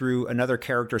go through another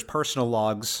character's personal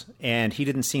logs, and he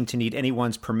didn't seem to need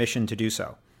anyone's permission to do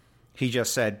so. He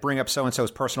just said, bring up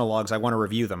so-and-so's personal logs. I want to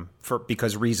review them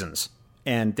because reasons.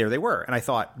 And there they were. And I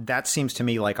thought, that seems to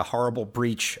me like a horrible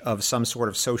breach of some sort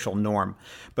of social norm.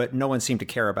 But no one seemed to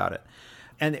care about it.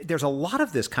 And there's a lot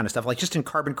of this kind of stuff, like just in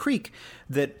Carbon Creek,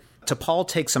 that T'Pol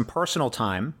takes some personal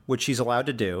time, which she's allowed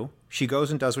to do. She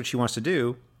goes and does what she wants to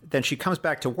do. Then she comes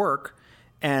back to work.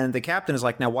 And the captain is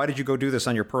like, now, why did you go do this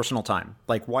on your personal time?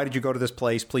 Why did you go to this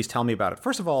place? Please tell me about it.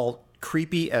 First of all,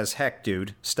 creepy as heck,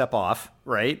 dude. Step off,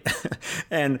 right?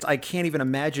 And I can't even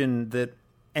imagine that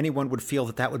anyone would feel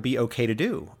that would be okay to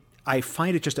do. I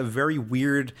find it just a very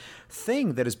weird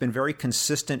thing that has been very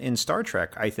consistent in Star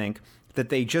Trek, I think, that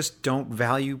they just don't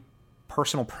value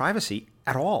personal privacy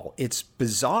at all. It's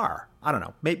bizarre. I don't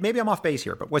know. Maybe I'm off base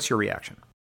here, but what's your reaction?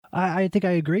 I think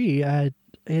I agree.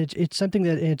 It's something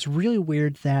that it's really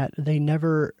weird that they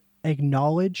never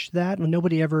acknowledge that.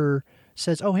 Nobody ever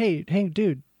says, oh, hey,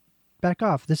 dude, back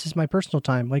off. This is my personal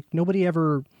time. Nobody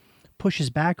ever pushes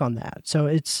back on that. So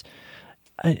it's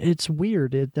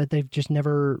weird that they've just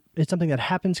never, it's something that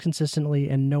happens consistently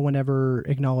and no one ever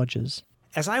acknowledges.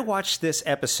 As I watched this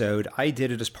episode, I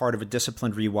did it as part of a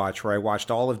disciplined rewatch where I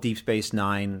watched all of Deep Space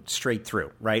Nine straight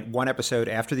through, right? One episode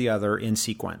after the other in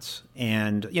sequence.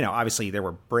 And, obviously there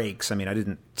were breaks. I mean, I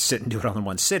didn't sit and do it all in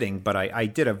one sitting, but I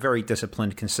did a very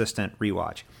disciplined, consistent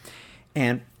rewatch.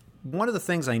 And one of the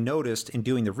things I noticed in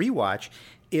doing the rewatch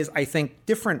is I think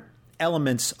different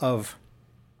elements of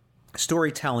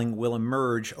storytelling will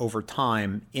emerge over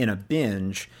time in a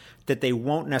binge that they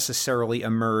won't necessarily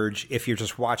emerge if you're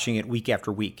just watching it week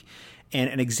after week. And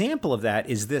an example of that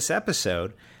is this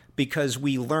episode, because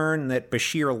we learn that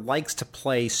Bashir likes to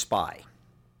play spy.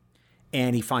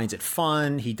 And he finds it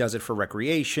fun, he does it for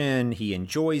recreation, he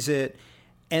enjoys it.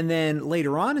 And then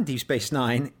later on in Deep Space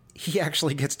Nine, he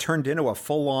actually gets turned into a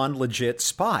full-on legit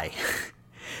spy.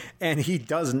 And he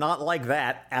does not like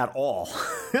that at all.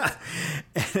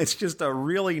 And it's just a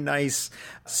really nice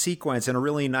sequence and a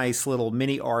really nice little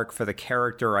mini arc for the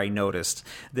character, I noticed.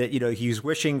 That, he's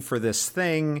wishing for this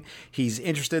thing. He's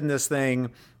interested in this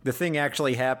thing. The thing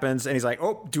actually happens, and he's like,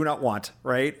 oh, do not want,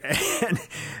 right? And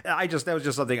that was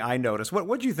just something I noticed.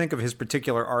 What do you think of his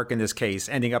particular arc in this case,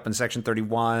 ending up in Section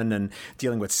 31 and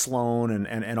dealing with Sloan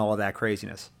and all of that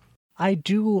craziness? I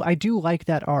do like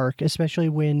that arc, especially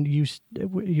when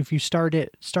if you start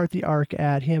the arc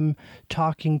at him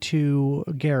talking to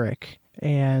Garrick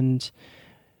and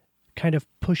kind of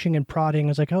pushing and prodding.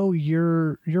 It's like, oh,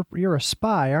 you're a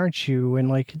spy, aren't you? And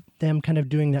like them kind of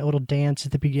doing that little dance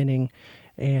at the beginning,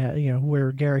 and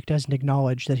where Garrick doesn't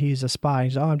acknowledge that he's a spy.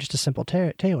 He's, oh, I'm just a simple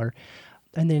tailor.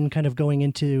 And then kind of going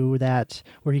into that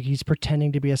where he's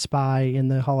pretending to be a spy in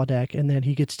the holodeck, and then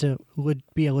he gets to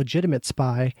be a legitimate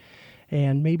spy.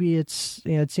 And maybe it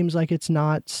seems like it's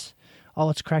not all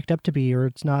it's cracked up to be, or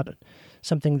it's not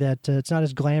something that it's not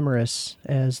as glamorous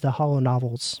as the holo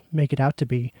novels make it out to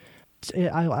be.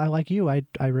 I like you. I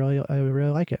really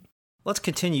like it. Let's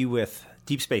continue with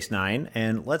Deep Space Nine,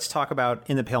 and let's talk about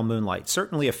In the Pale Moonlight.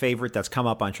 Certainly a favorite that's come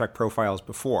up on Trek Profiles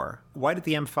before. Why did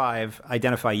the M5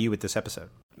 identify you with this episode?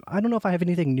 I don't know if I have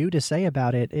anything new to say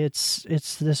about it. It's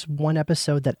this one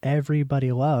episode that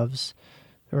everybody loves,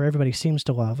 or everybody seems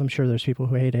to love. I'm sure there's people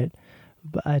who hate it.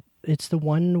 But it's the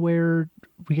one where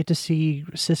we get to see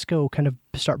Sisko kind of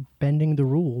start bending the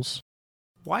rules.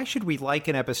 Why should we like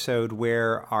an episode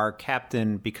where our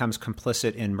captain becomes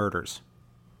complicit in murders?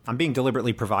 I'm being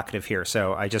deliberately provocative here,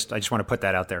 so I just want to put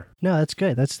that out there. No, that's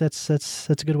good. That's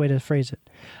a good way to phrase it.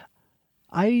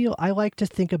 I like to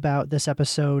think about this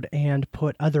episode and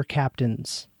put other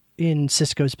captains in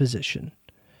Sisko's position.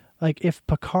 Like if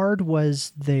Picard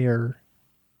was there,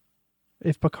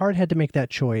 if Picard had to make that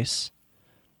choice,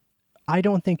 I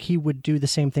don't think he would do the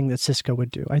same thing that Sisko would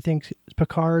do. I think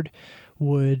Picard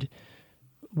would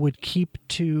keep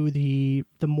to the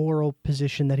moral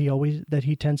position that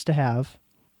he tends to have,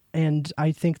 and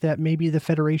I think that maybe the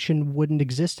Federation wouldn't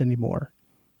exist anymore,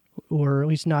 or at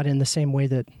least not in the same way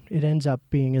that it ends up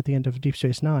being at the end of Deep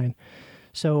Space Nine.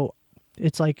 So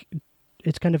it's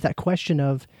kind of that question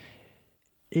of,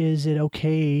 is it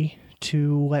okay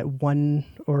to let one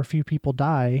or a few people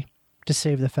die to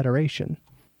save the Federation?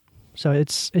 So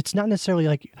it's not necessarily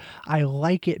like I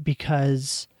like it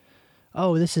because,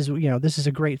 oh, this is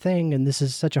a great thing and this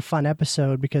is such a fun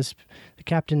episode because the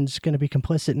captain's going to be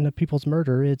complicit in the people's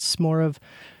murder. It's more of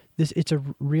this. It's a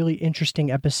really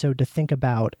interesting episode to think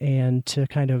about and to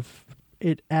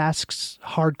it asks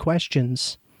hard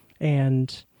questions,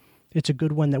 and it's a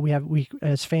good one that we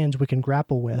as fans we can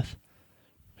grapple with.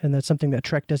 And that's something that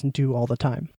Trek doesn't do all the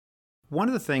time. One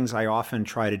of the things I often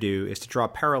try to do is to draw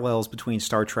parallels between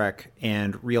Star Trek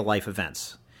and real-life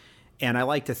events. And I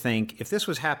like to think, if this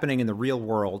was happening in the real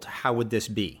world, how would this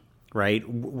be, right?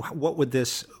 What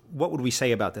would we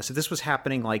say about this? If this was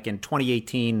happening like in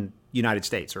 2018 United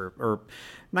States or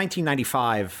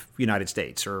 1995 United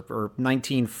States or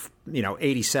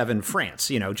 1987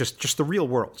 France, just the real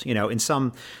world, in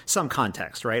some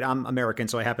context, right? I'm American,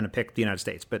 so I happen to pick the United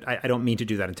States, but I don't mean to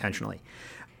do that intentionally.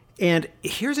 And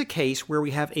here's a case where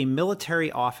we have a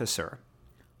military officer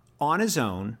on his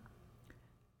own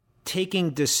taking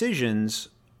decisions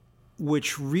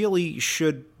which really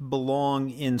should belong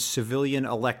in civilian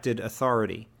elected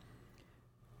authority.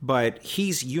 But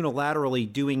he's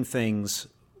unilaterally doing things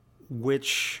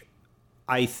which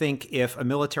I think if a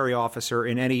military officer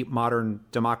in any modern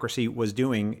democracy was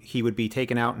doing, he would be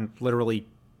taken out and literally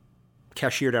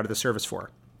cashiered out of the service for.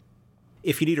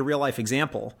 If you need a real-life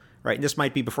example, right, and this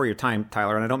might be before your time,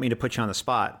 Tyler, and I don't mean to put you on the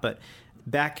spot, but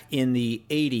back in the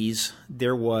 80s,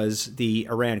 there was the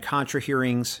Iran-Contra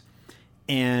hearings,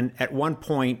 and at one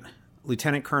point,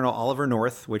 Lieutenant Colonel Oliver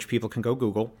North, which people can go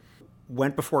Google,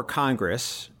 went before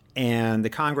Congress And the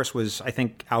Congress was, I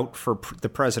think, out for the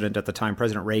president at the time,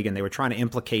 President Reagan. They were trying to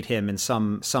implicate him in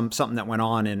something that went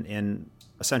on in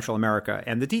Central America.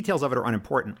 And the details of it are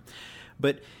unimportant.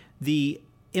 But the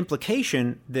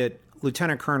implication that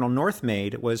Lieutenant Colonel North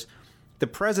made was the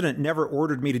president never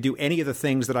ordered me to do any of the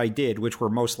things that I did, which were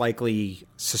most likely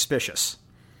suspicious.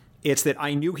 It's that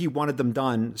I knew he wanted them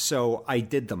done, so I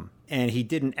did them. And he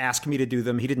didn't ask me to do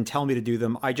them. He didn't tell me to do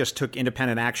them. I just took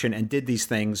independent action and did these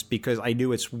things because I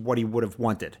knew it's what he would have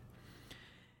wanted.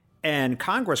 And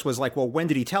Congress was like, well, when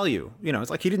did he tell you? You know,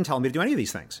 it's like he didn't tell me to do any of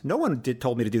these things. No one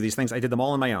told me to do these things. I did them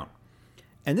all on my own.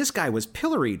 And this guy was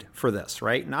pilloried for this,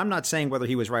 right? And I'm not saying whether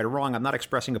he was right or wrong. I'm not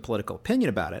expressing a political opinion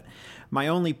about it. My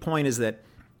only point is that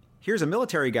here's a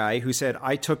military guy who said,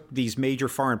 I took these major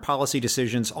foreign policy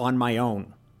decisions on my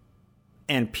own.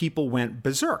 And people went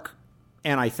berserk.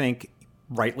 And I think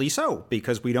rightly so,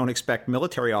 because we don't expect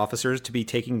military officers to be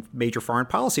taking major foreign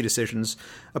policy decisions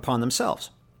upon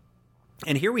themselves.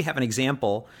 And here we have an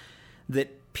example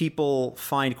that people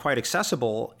find quite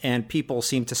accessible and people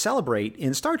seem to celebrate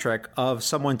in Star Trek of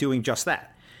someone doing just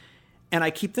that. And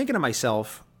I keep thinking to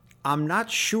myself, I'm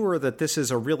not sure that this is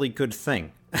a really good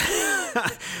thing.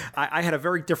 I had a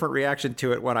very different reaction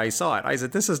to it when I saw it. I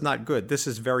said, this is not good. This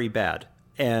is very bad.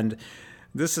 And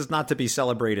this is not to be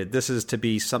celebrated. This is to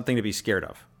be something to be scared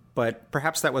of. But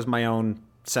perhaps that was my own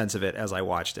sense of it as I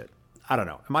watched it. I don't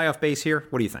know. Am I off base here?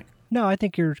 What do you think? No, I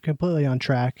think you're completely on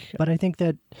track. But I think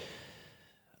that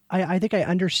I think I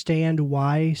understand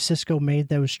why Sisko made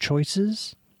those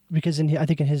choices, because I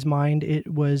think in his mind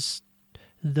it was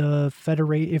the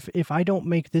Federation. If I don't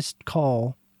make this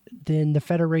call, then the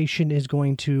Federation is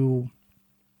going to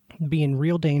be in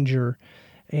real danger.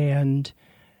 And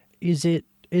I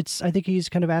think he's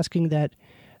kind of asking that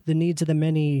the needs of the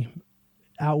many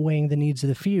outweighing the needs of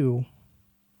the few,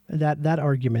 that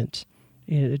argument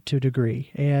to a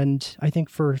degree. And I think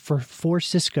for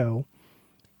Sisko,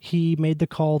 he made the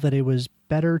call that it was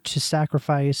better to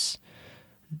sacrifice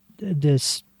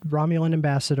this Romulan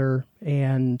ambassador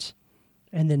and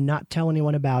then not tell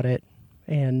anyone about it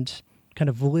and kind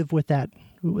of live with that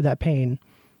pain,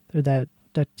 that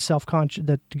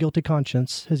that guilty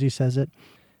conscience, as he says it.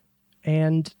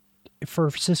 And for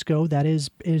Sisko, that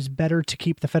is better to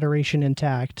keep the Federation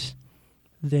intact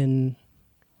than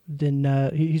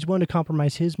he's willing to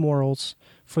compromise his morals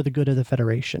for the good of the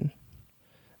Federation.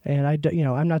 And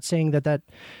I'm not saying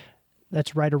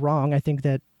that's right or wrong. I think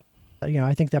that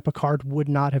Picard would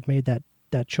not have made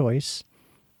that choice.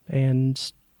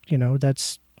 And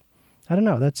that's, I don't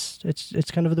know,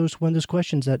 it's kind of one of those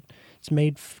questions that it's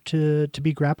made to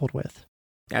be grappled with.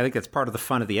 I think that's part of the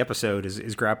fun of the episode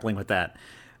is grappling with that.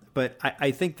 But I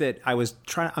think that I'm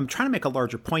trying to make a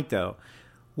larger point, though,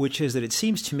 which is that it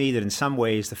seems to me that in some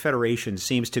ways the Federation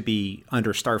seems to be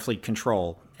under Starfleet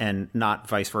control and not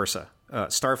vice versa.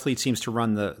 Starfleet seems to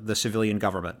run the civilian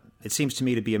government. It seems to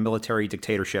me to be a military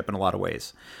dictatorship in a lot of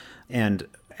ways. And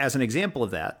as an example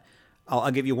of that, I'll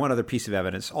give you one other piece of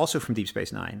evidence, also from Deep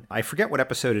Space Nine. I forget what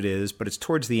episode it is, but it's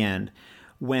towards the end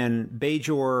when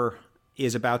Bajor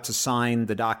is about to sign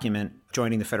the document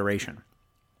joining the Federation.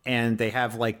 And they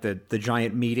have like the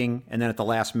giant meeting, and then at the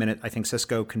last minute, I think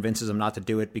Sisko convinces him not to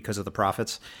do it because of the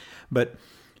prophets. But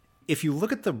if you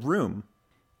look at the room,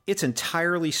 it's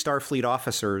entirely Starfleet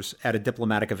officers at a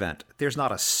diplomatic event. There's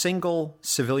not a single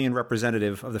civilian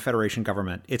representative of the Federation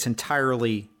government. It's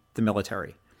entirely the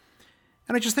military.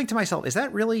 And I just think to myself, is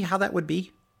that really how that would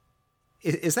be?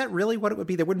 Is that really what it would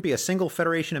be? There wouldn't be a single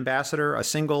Federation ambassador, a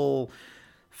single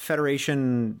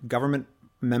Federation government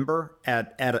member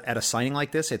at a signing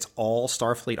like this. It's all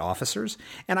Starfleet officers.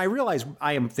 And I realize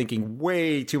I am thinking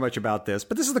way too much about this,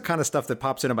 but this is the kind of stuff that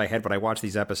pops into my head when I watch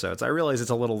these episodes. I realize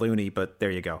it's a little loony, but there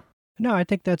you go. No, I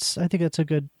think that's a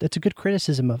good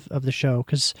criticism of the show,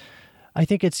 because I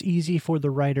think it's easy for the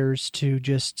writers to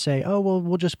just say, oh, well,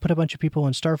 we'll just put a bunch of people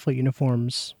in Starfleet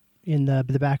uniforms in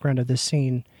the background of this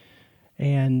scene.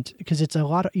 And because it's a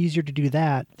lot easier to do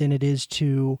that than it is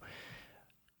to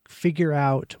figure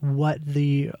out what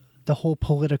the whole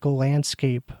political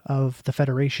landscape of the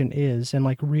Federation is, and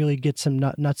like really get some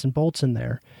nuts and bolts in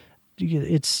there. You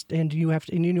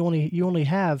only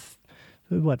have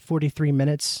 43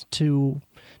 minutes to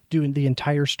do the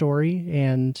entire story,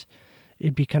 and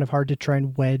it'd be kind of hard to try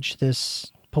and wedge a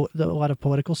lot of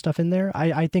political stuff in there.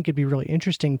 I think it'd be really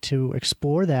interesting to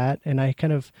explore that, and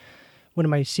one of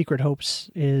my secret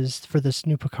hopes is for this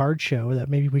new Picard show that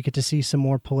maybe we get to see some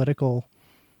more political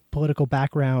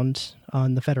background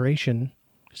on the Federation,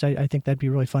 because I think that'd be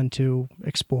really fun to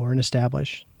explore and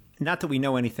establish. Not that we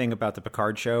know anything about the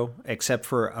Picard show, except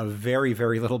for a very,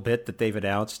 very little bit that they've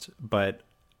announced. But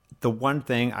the one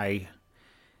thing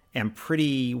am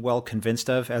pretty well convinced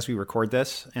of as we record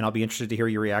this, and I'll be interested to hear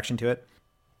your reaction to it,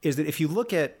 is that if you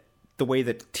look at the way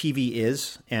that TV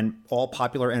is and all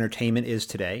popular entertainment is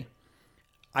today,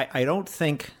 I don't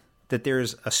think that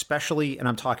there's especially, and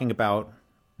I'm talking about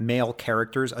male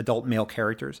characters, adult male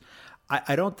characters,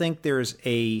 I don't think there's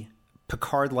a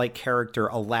Picard-like character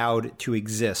allowed to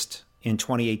exist in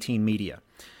 2018 media.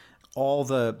 All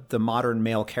the modern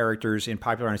male characters in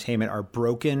popular entertainment are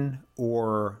broken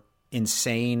or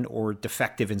insane or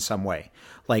defective in some way.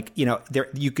 Like, you know,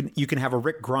 you can have a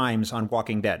Rick Grimes on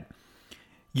Walking Dead.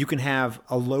 You can have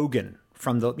a Logan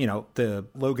from the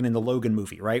Logan in the Logan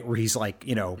movie, right? Where he's like,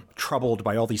 you know, troubled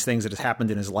by all these things that has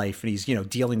happened in his life and he's, you know,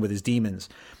 dealing with his demons.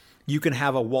 You can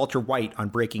have a Walter White on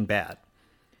Breaking Bad.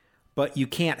 But you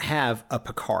can't have a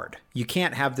Picard. You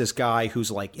can't have this guy who's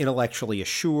like intellectually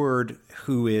assured,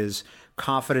 who is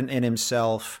confident in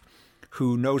himself,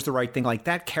 who knows the right thing. Like,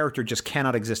 that character just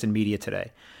cannot exist in media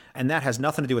today. And that has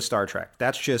nothing to do with Star Trek.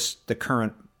 That's just the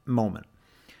current moment.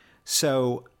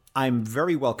 So I'm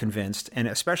very well convinced, and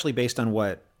especially based on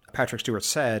what Patrick Stewart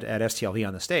said at STLV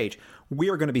on the stage, we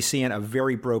are going to be seeing a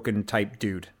very broken type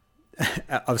dude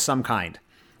of some kind.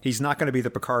 He's not going to be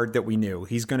the Picard that we knew.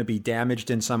 He's going to be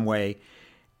damaged in some way,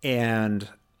 and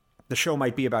the show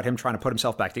might be about him trying to put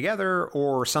himself back together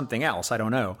or something else. I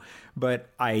don't know. But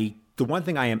the one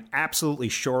thing I am absolutely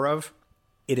sure of,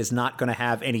 it is not going to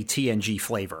have any TNG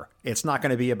flavor. It's not going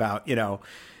to be about, you know,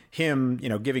 him, you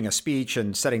know, giving a speech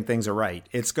and setting things aright.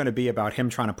 It's going to be about him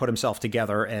trying to put himself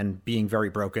together and being very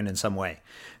broken in some way.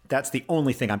 That's the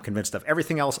only thing I'm convinced of.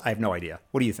 Everything else, I have no idea.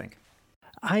 What do you think?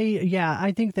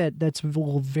 I think that's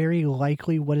very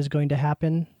likely what is going to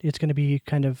happen. It's going to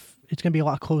be a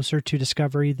lot closer to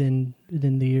Discovery than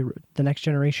the Next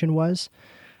Generation was.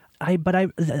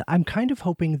 I'm kind of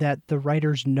hoping that the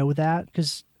writers know that,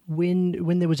 because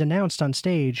when it was announced on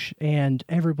stage and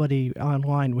everybody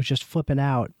online was just flipping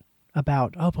out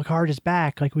about, oh, Picard is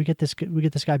back, like we get this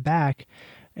guy back,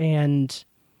 and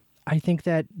I think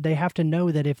that they have to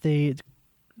know that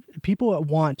people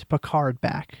want Picard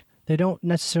back. They don't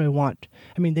necessarily want,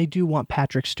 I mean, they do want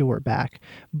Patrick Stewart back,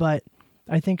 but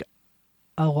I think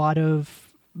a lot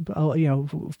of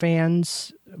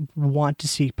fans want to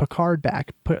see Picard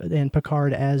back, and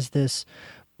Picard as this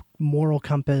moral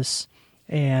compass.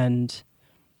 And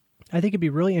I think it'd be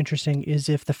really interesting is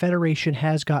if the Federation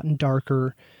has gotten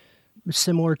darker,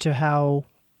 similar to how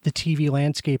the TV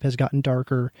landscape has gotten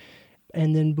darker,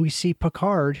 and then we see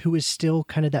Picard, who is still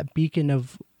kind of that beacon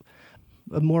of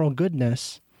moral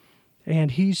goodness,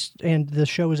 and the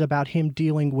show is about him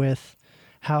dealing with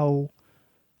how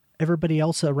everybody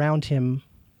else around him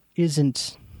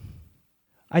isn't.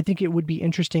 I think it would be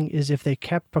interesting is if they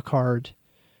kept Picard,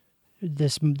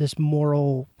 this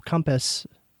moral compass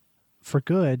for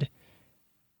good,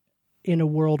 in a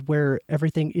world where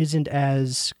everything isn't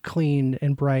as clean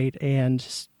and bright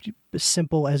and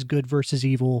simple as good versus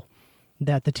evil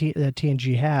that that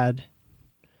TNG had.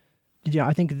 Yeah,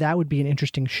 I think that would be an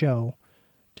interesting show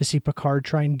to see Picard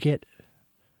trying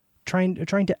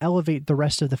to elevate the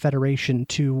rest of the Federation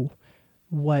to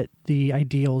what the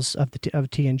ideals of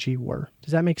TNG were.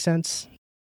 Does that make sense?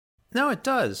 No, it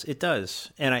does. It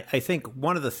does. And I think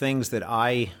one of the things that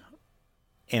I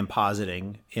am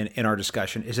positing in our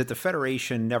discussion is that the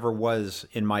Federation never was,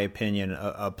 in my opinion,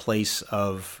 a place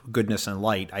of goodness and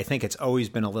light. I think it's always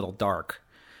been a little dark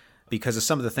because of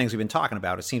some of the things we've been talking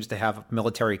about. It seems to have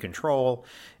military control.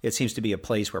 It seems to be a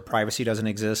place where privacy doesn't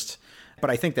exist. But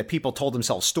I think that people told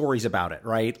themselves stories about it,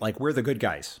 right? Like, we're the good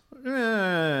guys.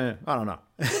 I don't know.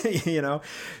 You know?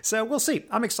 So we'll see.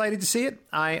 I'm excited to see it.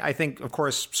 I think, of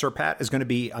course, Sir Pat is going to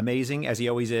be amazing, as he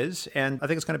always is. And I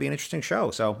think it's going to be an interesting show.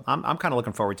 So I'm kind of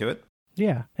looking forward to it.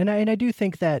 Yeah. And I do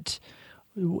think that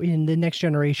in the Next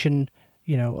Generation,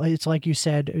 you know, it's like you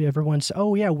said, everyone's,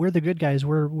 oh yeah, we're the good guys.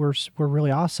 We're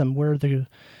really awesome. We're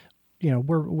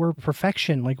we're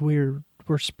perfection. Like we're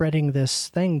spreading this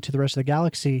thing to the rest of the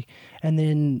galaxy. And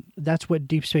then that's what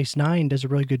Deep Space Nine does a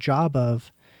really good job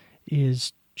of,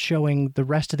 is showing the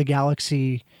rest of the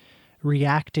galaxy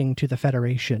reacting to the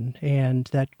Federation, and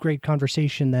that great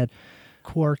conversation that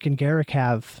Quark and Garrick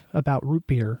have about root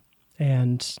beer.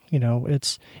 And, you know,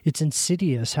 it's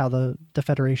insidious how the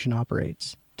Federation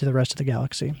operates to the rest of the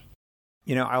galaxy.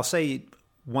 You know, I'll say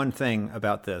one thing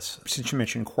about this. Since you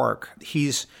mentioned Quark,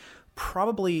 he's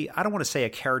probably, I don't want to say a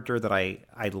character that I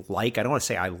like. I don't want to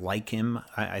say I like him.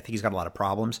 I think he's got a lot of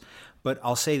problems. But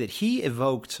I'll say that he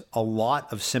evoked a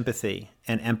lot of sympathy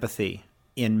and empathy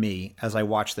in me as I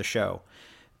watched the show.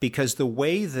 Because the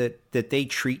way that they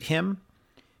treat him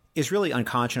is really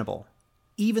unconscionable,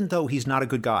 even though he's not a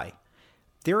good guy.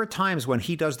 There are times when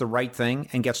he does the right thing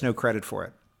and gets no credit for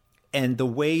it. And the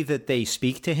way that they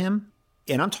speak to him,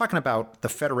 and I'm talking about the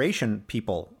Federation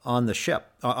people on the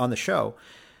ship, on the show,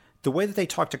 the way that they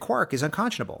talk to Quark is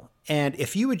unconscionable. And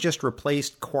if you had just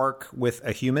replaced Quark with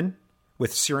a human,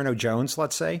 with Cyrano Jones,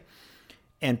 let's say,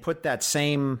 and put those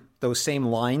same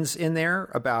lines in there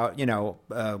about,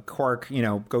 Quark,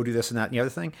 go do this and that and the other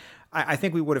thing, I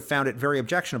think we would have found it very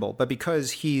objectionable. But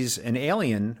because he's an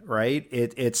alien, right,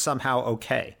 it's somehow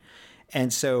okay.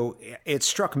 And so it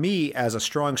struck me as a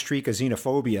strong streak of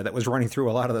xenophobia that was running through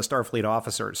a lot of the Starfleet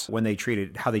officers when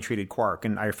how they treated Quark.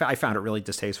 And I found it really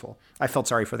distasteful. I felt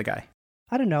sorry for the guy.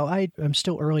 I don't know. I'm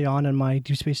still early on in my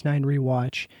Deep Space Nine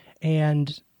rewatch.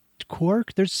 And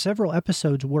Quark, there's several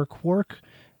episodes where Quark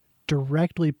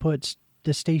directly puts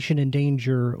the station in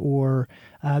danger, or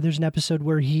there's an episode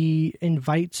where he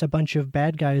invites a bunch of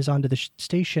bad guys onto the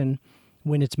station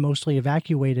when it's mostly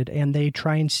evacuated, and they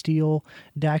try and steal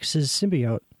Dax's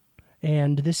symbiote.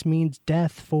 And this means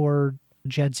death for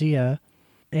Jadzia,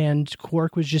 and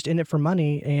Quark was just in it for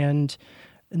money, and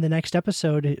in the next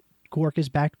episode, Quark is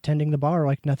back tending the bar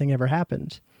like nothing ever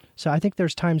happened. So I think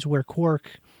there's times where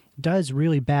Quark does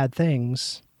really bad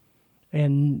things,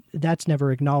 and that's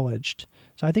never acknowledged.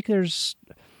 So I think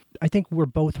we're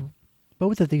both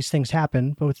of these things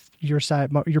happen, both your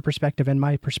side, your perspective and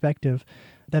my perspective,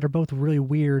 that are both really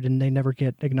weird and they never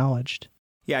get acknowledged.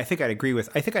 Yeah, I think I'd agree with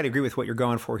what you're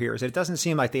going for here. Is that it doesn't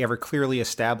seem like they ever clearly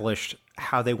established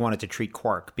how they wanted to treat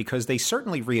Quark, because they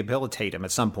certainly rehabilitate him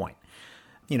at some point.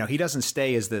 He doesn't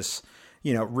stay as this,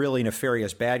 really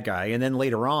nefarious bad guy. And then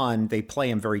later on, they play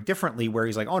him very differently, where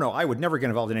he's like, oh no, I would never get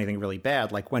involved in anything really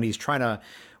bad. Like when his cousin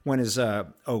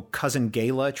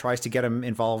Gayla tries to get him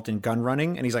involved in gun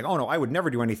running. And he's like, oh no, I would never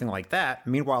do anything like that.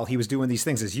 Meanwhile, he was doing these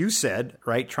things, as you said,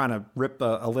 right? Trying to rip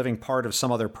a living part of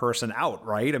some other person out,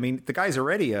 right? I mean, the guy's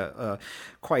already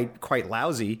quite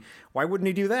lousy. Why wouldn't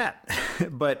he do that?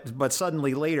 But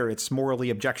suddenly later it's morally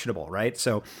objectionable, right?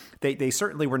 So they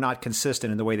certainly were not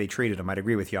consistent in the way they treated him. I'd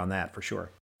agree with you on that for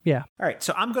sure. Yeah. All right.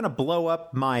 So I'm going to blow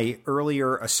up my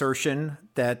earlier assertion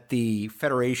that the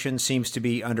Federation seems to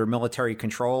be under military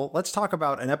control. Let's talk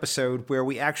about an episode where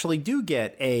we actually do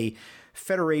get a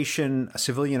Federation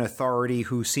civilian authority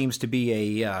who seems to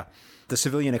be the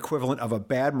civilian equivalent of a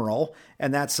Badmiral,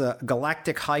 and that's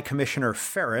Galactic High Commissioner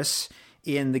Ferris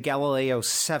in the Galileo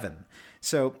 7.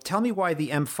 So tell me why the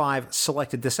M5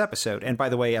 selected this episode. And by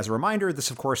the way, as a reminder, this,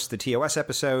 of course, is the TOS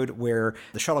episode where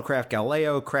the shuttlecraft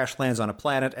Galileo crash lands on a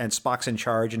planet and Spock's in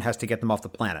charge and has to get them off the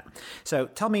planet. So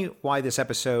tell me why this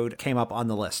episode came up on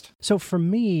the list. So for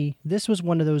me, this was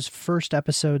one of those first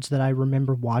episodes that I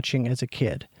remember watching as a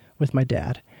kid with my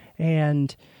dad.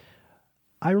 And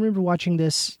I remember watching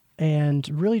this and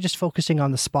really just focusing on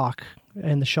the Spock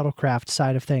and the shuttlecraft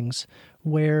side of things,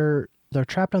 where they're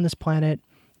trapped on this planet.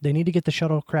 They need to get the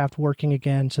shuttlecraft working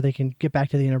again so they can get back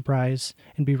to the Enterprise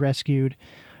and be rescued.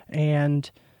 And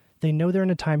they know they're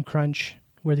in a time crunch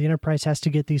where the Enterprise has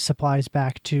to get these supplies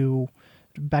back to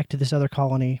this other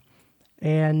colony.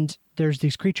 And there's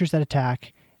these creatures that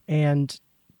attack, and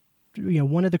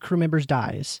one of the crew members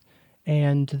dies,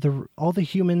 and all the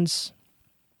humans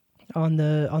on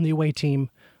the away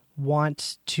team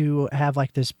want to have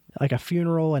like a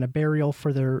funeral and a burial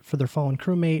for their fallen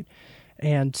crewmate.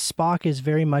 And Spock is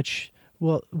very much,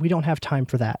 well, we don't have time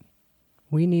for that.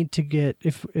 We need to get,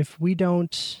 if we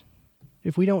don't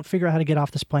figure out how to get off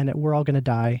this planet, we're all going to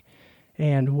die.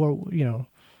 And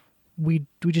we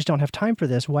just don't have time for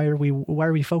this. Why are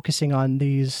we focusing on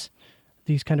these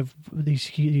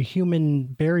human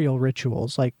burial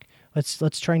rituals? Like,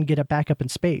 let's try and get it back up in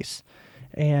space.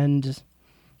 And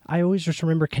I always just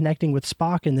remember connecting with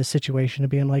Spock in this situation and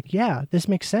being like, yeah, this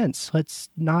makes sense.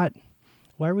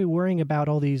 Why are we worrying about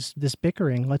all this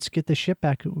bickering? Let's get the ship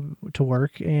back to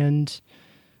work and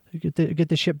get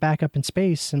the ship back up in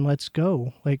space, and let's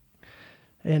go.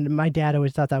 And my dad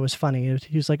always thought that was funny.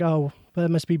 He was like, "Oh, but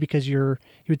it must be because he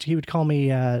would call me.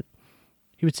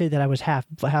 He would say that I was half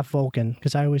Vulcan,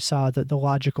 because I always saw the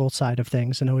logical side of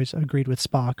things and always agreed with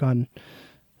Spock on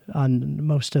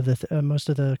most of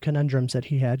the conundrums that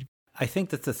he had." I think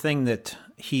that the thing that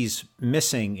he's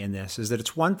missing in this is that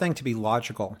it's one thing to be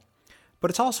logical, but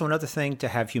it's also another thing to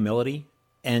have humility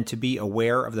and to be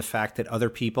aware of the fact that other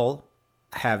people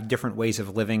have different ways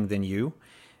of living than you.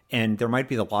 And there might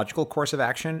be the logical course of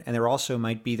action, and there also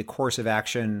might be the course of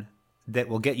action that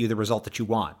will get you the result that you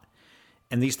want.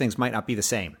 And these things might not be the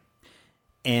same.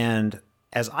 And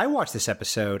as I watched this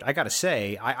episode, I got to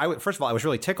say, first of all, I was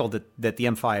really tickled that the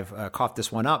M5 coughed this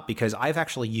one up, because I've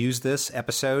actually used this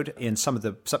episode in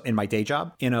in my day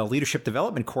job in a leadership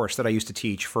development course that I used to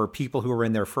teach for people who are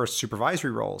in their first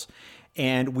supervisory roles.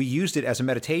 And we used it as a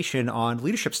meditation on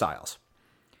leadership styles.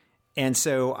 And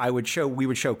so we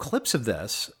would show clips of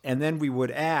this, and then we would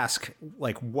ask,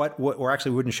 like, or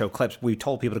actually we wouldn't show clips. We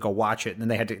told people to go watch it, and then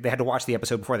they had to watch the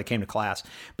episode before they came to class.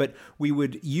 But we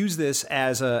would use this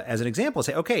as an example and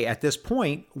say, okay, at this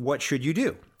point, what should you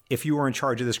do if you were in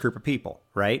charge of this group of people,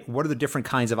 right? What are the different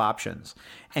kinds of options?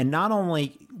 And not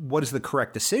only what is the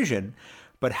correct decision,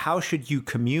 but how should you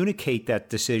communicate that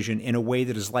decision in a way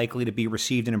that is likely to be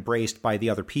received and embraced by the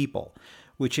other people?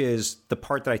 Which is the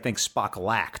part that I think Spock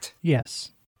lacked. Yes.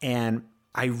 And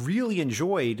I really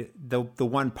enjoyed the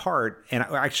one part, and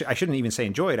actually I shouldn't even say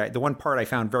enjoyed, the one part I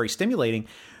found very stimulating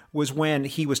was when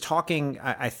he was talking,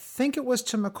 I think it was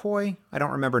to McCoy, I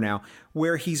don't remember now,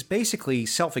 where he's basically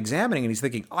self-examining and he's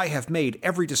thinking, I have made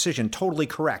every decision totally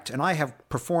correct, and I have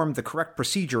performed the correct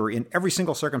procedure in every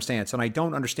single circumstance, and I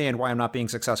don't understand why I'm not being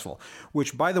successful.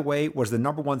 Which, by the way, was the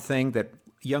number one thing that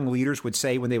young leaders would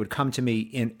say when they would come to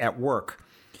me at work.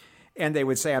 And they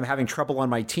would say, I'm having trouble on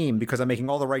my team because I'm making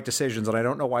all the right decisions and I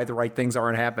don't know why the right things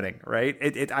aren't happening,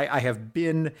 right? I have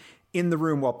been in the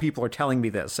room while people are telling me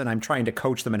this, and I'm trying to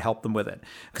coach them and help them with it.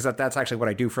 Because that's actually what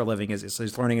I do for a living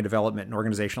is learning and development and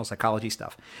organizational psychology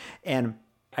stuff. And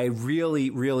I really,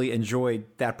 really enjoyed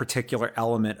that particular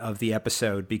element of the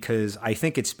episode because I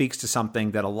think it speaks to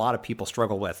something that a lot of people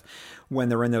struggle with when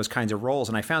they're in those kinds of roles.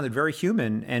 And I found it very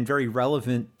human and very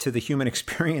relevant to the human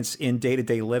experience in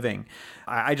day-to-day living.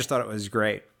 I just thought it was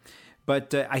great.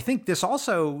 But I think this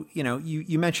also,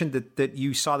 you mentioned that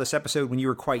you saw this episode when you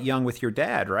were quite young with your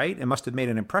dad, right? It must have made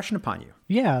an impression upon you.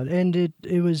 Yeah, and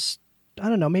it was, I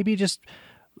don't know, maybe just,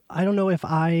 I don't know if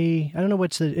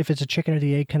if it's a chicken or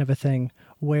the egg kind of a thing,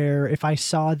 where if I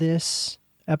saw this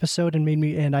episode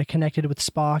and I connected with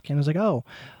Spock and I was like, oh,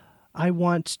 I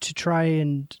want to try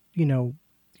and,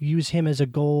 use him as a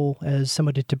goal, as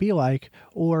somebody to be like,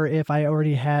 or if I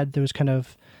already had those kind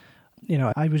of,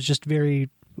 I was just very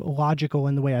logical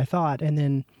in the way I thought, and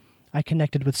then I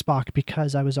connected with Spock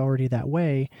because I was already that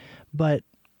way, but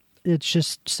it's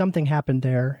just something happened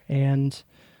there, and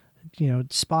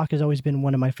Spock has always been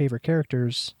one of my favorite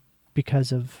characters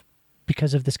because of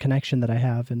this connection that I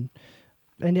have, and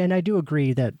I do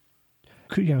agree that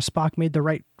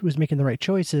Spock was making the right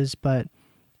choices, but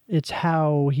it's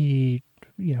how he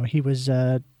was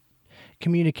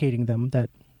communicating them that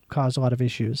caused a lot of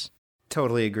issues.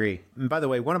 Totally agree. And by the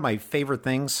way, one of my favorite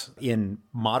things in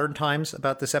modern times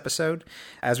about this episode,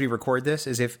 as we record this,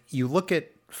 is if you look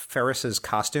at Ferris's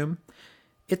costume,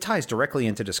 it ties directly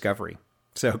into Discovery.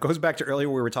 So it goes back to earlier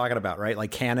we were talking about, right?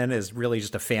 Like canon is really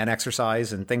just a fan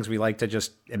exercise and things we like to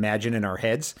just imagine in our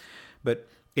heads. But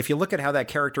if you look at how that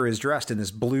character is dressed in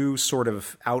this blue sort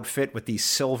of outfit with these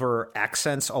silver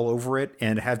accents all over it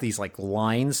and have these like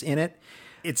lines in it,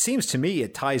 it seems to me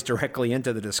it ties directly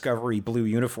into the Discovery blue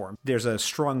uniform. There's a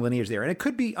strong lineage there, and it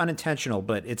could be unintentional,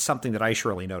 but it's something that I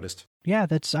surely noticed. Yeah,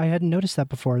 I hadn't noticed that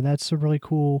before. That's a really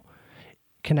cool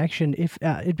connection. If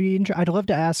I'd love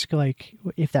to ask like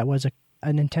if that was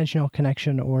an intentional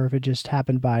connection or if it just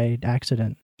happened by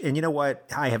accident. And you know what?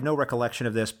 I have no recollection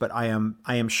of this, but I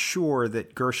am sure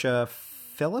that Gersha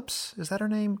Phillips, is that her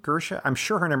name? Gersha? I'm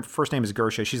sure her first name is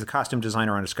Gersha. She's a costume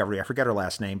designer on Discovery. I forget her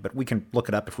last name, but we can look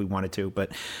it up if we wanted to.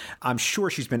 But I'm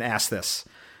sure she's been asked this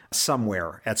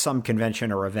somewhere at some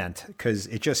convention or event because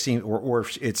it just seemed, or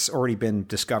it's already been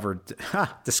discovered.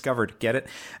 Discovered, get it?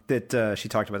 That she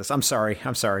talked about this. I'm sorry.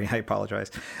 I apologize.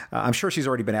 I'm sure she's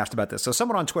already been asked about this. So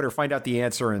someone on Twitter, find out the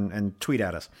answer and tweet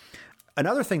at us.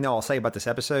 Another thing that I'll say about this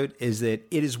episode is that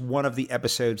it is one of the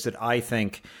episodes that I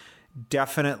think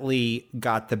definitely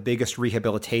got the biggest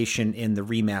rehabilitation in the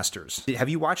remasters. Have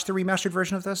you watched the remastered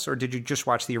version of this, or did you just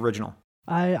watch the original?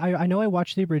 I know I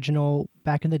watched the original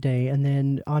back in the day, and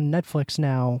then on Netflix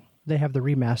now, they have the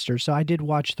remaster. So I did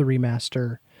watch the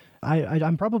remaster.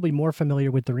 I'm probably more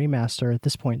familiar with the remaster at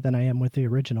this point than I am with the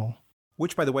original.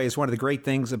 Which, by the way, is one of the great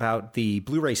things about the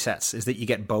Blu-ray sets is that you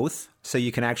get both. So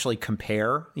you can actually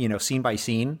compare, scene by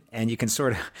scene, and you can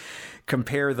sort of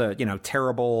compare the,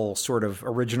 terrible sort of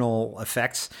original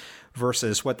effects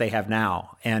versus what they have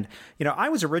now. And, I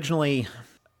was originally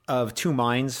of two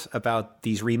minds about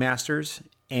these remasters,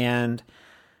 and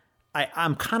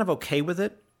I'm kind of okay with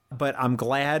it, but I'm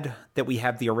glad that we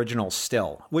have the original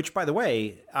still, which, by the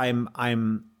way,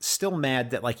 I'm still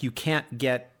mad that like you can't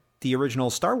get the original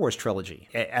Star Wars trilogy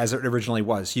as it originally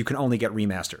was. You can only get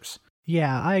remasters.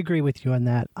 Yeah, I agree with you on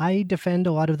that. I defend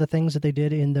a lot of the things that they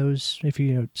did in those,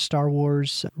 Star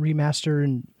Wars remaster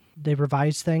and they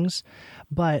revised things,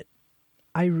 but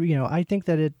I think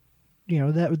that it,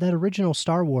 that original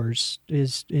Star Wars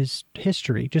is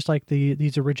history, just like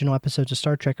these original episodes of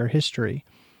Star Trek are history.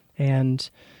 And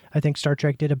I think Star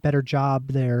Trek did a better job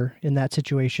there in that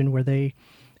situation where they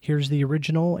here's the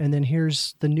original, and then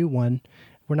here's the new one.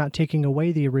 We're not taking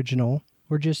away the original.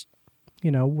 We're just,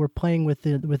 we're playing with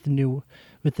the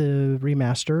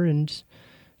remaster, and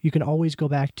you can always go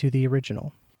back to the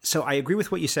original. So I agree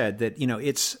with what you said, that,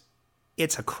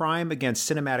 it's a crime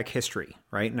against cinematic history,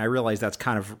 right? And I realize that's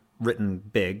kind of written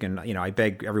big, and, I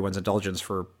beg everyone's indulgence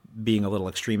for being a little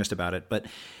extremist about it, but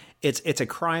it's a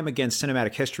crime against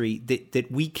cinematic history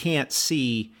that we can't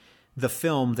see the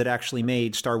film that actually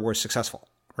made Star Wars successful,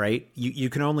 right? You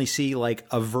can only see like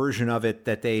a version of it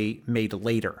that they made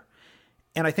later.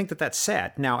 And I think that that's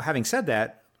sad. Now, having said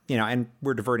that, and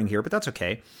we're diverting here, but that's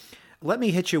okay. Let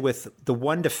me hit you with the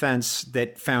one defense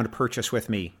that found purchase with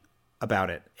me about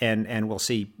it. And we'll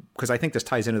see, because I think this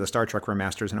ties into the Star Trek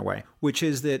remasters in a way, which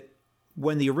is that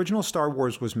when the original Star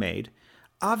Wars was made,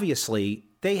 obviously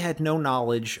they had no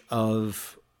knowledge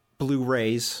of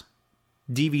Blu-rays,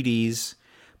 DVDs,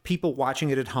 people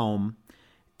watching it at home.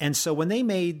 And so when they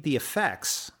made the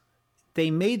effects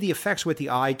with the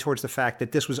eye towards the fact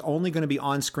that this was only going to be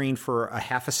on screen for a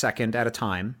half a second at a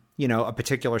time, a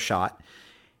particular shot.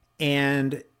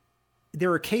 And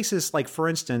there are cases like, for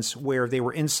instance, where they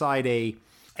were inside a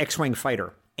X-Wing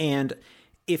fighter. And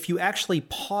if you actually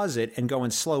pause it and go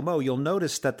in slow-mo, you'll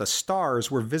notice that the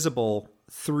stars were visible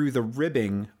through the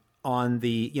ribbing on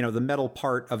the, the metal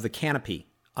part of the canopy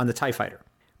on the TIE fighter.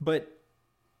 But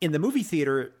in the movie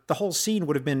theater, the whole scene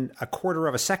would have been a quarter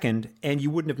of a second and you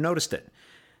wouldn't have noticed it.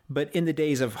 But in the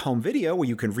days of home video, where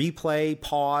you can replay,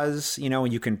 pause,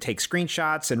 and you can take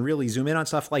screenshots and really zoom in on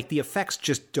stuff, like the effects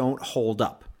just don't hold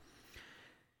up.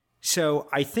 So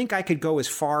I think I could go as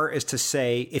far as to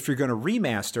say, if you're going to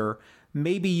remaster,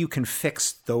 maybe you can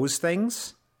fix those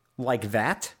things like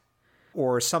that.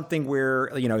 Or something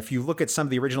where, if you look at some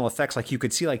of the original effects, like you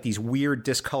could see like these weird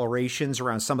discolorations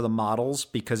around some of the models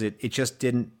because it just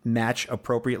didn't match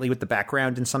appropriately with the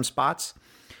background in some spots.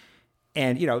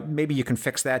 And, maybe you can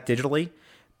fix that digitally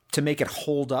to make it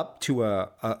hold up to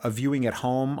a viewing at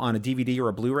home on a DVD or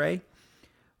a Blu-ray.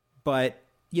 But,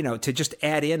 to just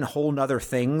add in whole nother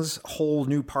things, whole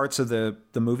new parts of the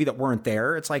movie that weren't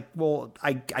there. It's like, well,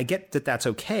 I get that that's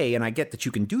okay. And I get that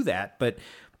you can do that, but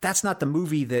that's not the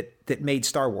movie that made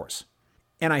Star Wars.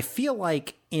 And I feel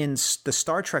like in the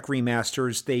Star Trek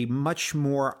remasters, they much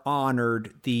more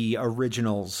honored the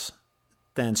originals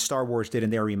than Star Wars did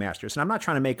in their remasters. And I'm not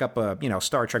trying to make up a,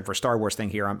 Star Trek for Star Wars thing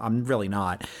here. I'm really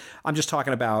not. I'm just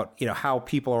talking about, how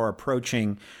people are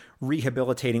approaching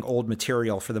rehabilitating old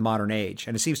material for the modern age.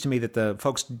 And it seems to me that the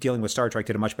folks dealing with Star Trek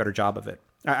did a much better job of it.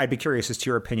 I'd be curious as to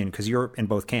your opinion, because you're in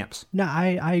both camps. No,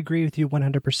 I agree with you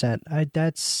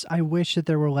 100%. I wish that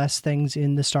there were less things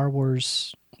in the Star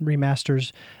Wars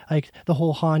remasters, like the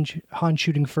whole Han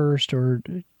shooting first or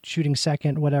shooting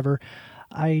second, whatever.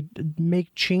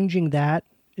 Changing that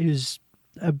is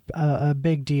a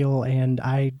big deal, and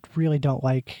I really don't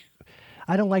like.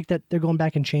 I don't like that they're going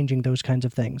back and changing those kinds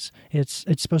of things. It's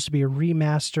supposed to be a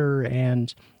remaster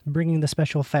and bringing the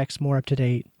special effects more up to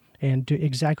date and do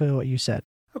exactly what you said.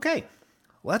 Okay,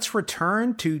 let's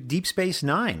return to Deep Space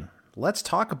Nine. Let's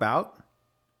talk about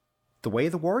The Way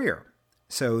of the Warrior.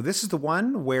 So this is the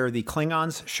one where the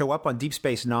Klingons show up on Deep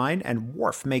Space Nine and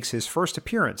Worf makes his first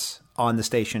appearance on the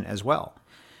station as well.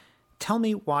 Tell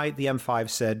me why the M5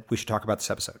 said we should talk about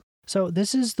this episode. So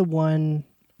this is the one...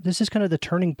 This is kind of the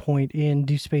turning point in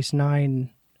Deep Space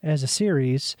Nine as a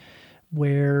series,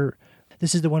 where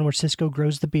this is the one where Sisko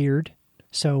grows the beard.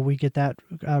 So we get that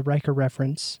Riker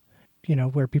reference,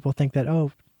 where people think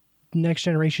that, Next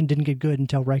Generation didn't get good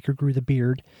until Riker grew the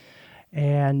beard.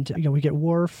 And, we get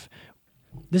Worf.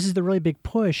 This is the really big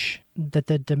push that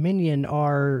the Dominion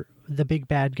are the big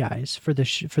bad guys for the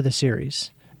series,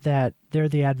 that they're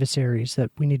the adversaries that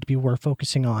we need to be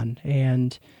focusing on.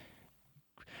 And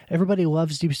everybody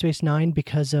loves Deep Space Nine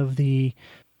because of the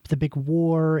big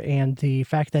war and the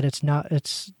fact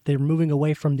that they're moving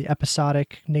away from the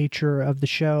episodic nature of the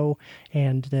show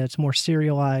and that it's more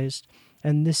serialized.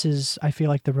 And this is, I feel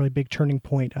like, the really big turning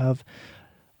point of,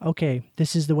 okay,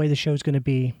 this is the way the show's going to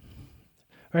be.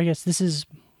 Or I guess this is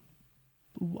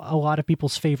a lot of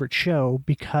people's favorite show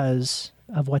because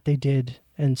of what they did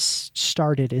and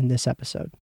started in this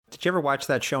episode. Did you ever watch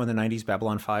that show in the 90s,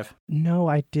 Babylon 5? No,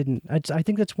 I didn't. I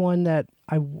think that's one that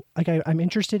I'm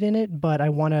interested in it, but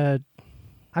I'm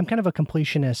kind of a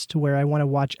completionist where I want to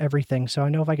watch everything. So I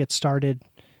know if I get started,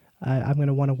 I'm going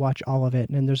to want to watch all of it.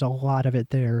 And there's a lot of it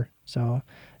there. So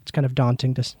it's kind of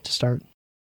daunting to start.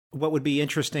 What would be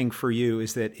interesting for you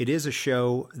is that it is a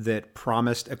show that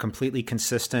promised a completely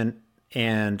consistent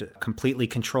and completely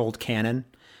controlled canon.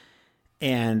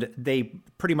 And they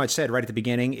pretty much said right at the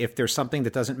beginning, if there's something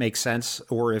that doesn't make sense,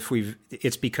 or if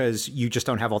it's because you just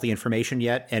don't have all the information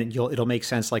yet, and it'll make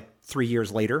sense like 3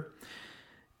 years later.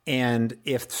 And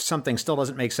if something still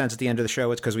doesn't make sense at the end of the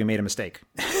show, it's because we made a mistake.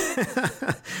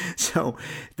 So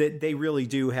they really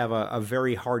do have a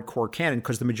very hardcore canon,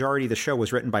 because the majority of the show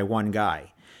was written by one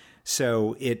guy.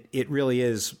 So it really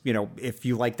is, if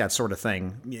you like that sort of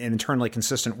thing, an internally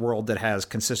consistent world that has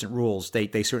consistent rules,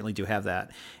 they certainly do have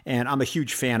that. And I'm a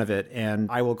huge fan of it,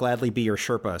 and I will gladly be your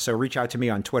Sherpa. So reach out to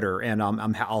me on Twitter, and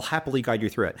I'll happily guide you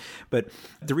through it. But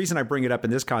the reason I bring it up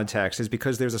in this context is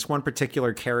because there's this one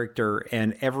particular character,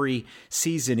 and every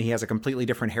season he has a completely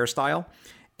different hairstyle.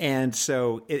 And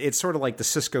so it's sort of like the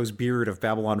Cisco's beard of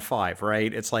Babylon 5,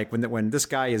 right? It's like when this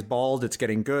guy is bald, it's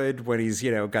getting good. When he's,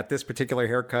 got this particular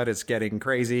haircut, it's getting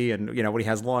crazy. And, when he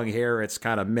has long hair, it's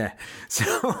kind of meh.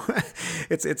 So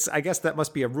it's I guess that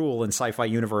must be a rule in sci-fi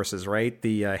universes, right?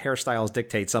 The hairstyles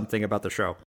dictate something about the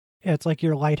show. Yeah, it's like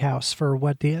your lighthouse for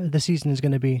what the season is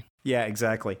going to be. Yeah,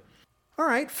 exactly. All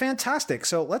right, fantastic.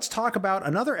 So let's talk about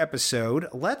another episode.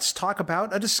 Let's talk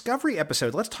about a Discovery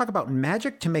episode. Let's talk about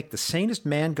Magic to Make the Sanest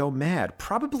Man Go Mad.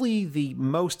 Probably the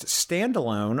most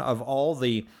standalone of all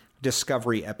the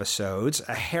Discovery episodes,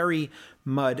 a Harry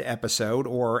Mudd episode,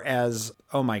 or as,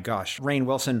 oh my gosh, Rainn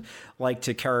Wilson liked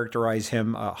to characterize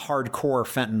him, hardcore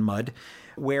Fenton Mudd,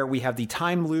 where we have the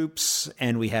time loops,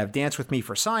 and we have Dance With Me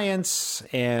for Science,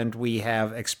 and we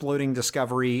have Exploding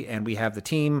Discovery, and we have the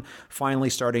team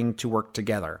finally starting to work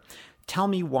together. Tell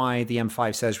me why the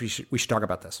M5 says we should talk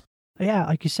about this. Yeah,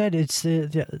 like you said, it's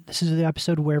this is the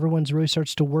episode where everyone really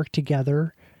starts to work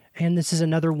together, and this is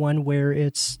another one where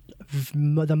it's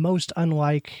the most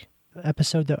unlike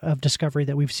episode of Discovery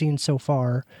that we've seen so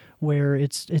far, where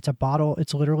it's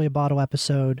literally a bottle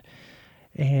episode,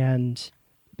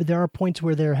 but there are points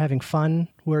where they're having fun,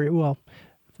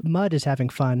 Mudd is having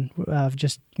fun of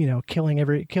just, killing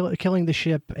the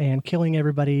ship and killing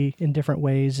everybody in different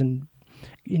ways, and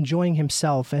enjoying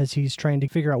himself as he's trying to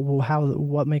figure out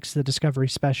what makes the Discovery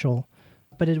special.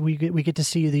 But we get to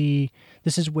see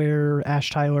this is where Ash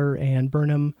Tyler and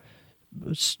Burnham,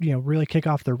 really kick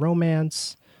off their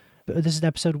romance. This is an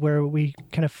episode where we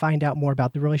kind of find out more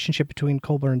about the relationship between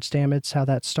Culber and Stamets, how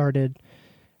that started.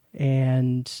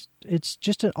 And it's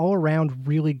just an all-around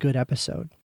really good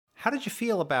episode. How did you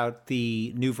feel about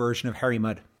the new version of Harry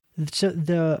Mudd? So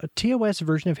the TOS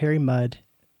version of Harry Mudd,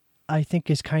 I think,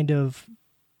 is kind of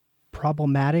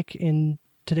problematic in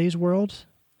today's world.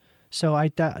 So I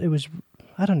thought it was,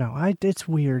 I don't know, it's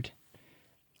weird.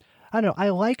 I don't know, I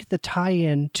like the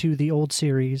tie-in to the old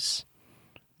series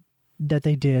that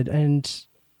they did, and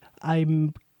I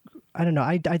don't know,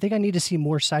 I think I need to see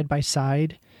more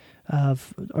side-by-side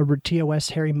of a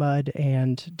TOS Harry Mudd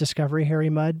and Discovery Harry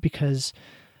Mudd, because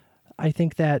I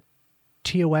think that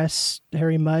TOS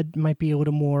Harry Mudd might be a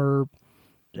little more,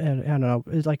 I don't know,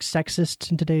 like sexist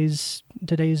in today's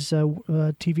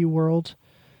TV world.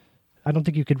 I don't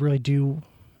think you could really do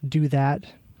that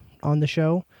on the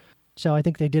show. So I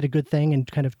think they did a good thing in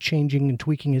kind of changing and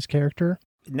tweaking his character.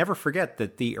 Never forget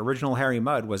that the original Harry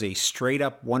Mudd was a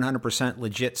straight-up 100%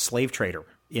 legit slave trader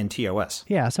in TOS.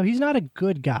 Yeah, so he's not a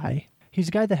good guy. He's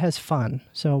a guy that has fun.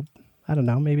 So, I don't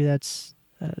know, maybe that's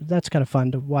kind of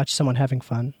fun to watch someone having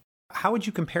fun. How would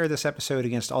you compare this episode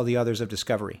against all the others of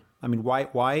Discovery? I mean,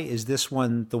 why is this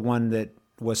one the one that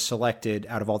was selected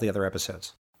out of all the other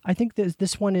episodes? I think that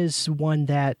this one is one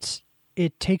that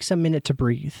it takes a minute to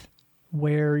breathe,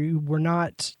 where we're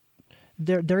not...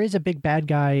 There is a big bad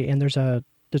guy, and there's a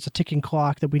ticking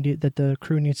clock that the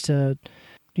crew needs to,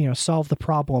 solve the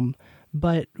problem.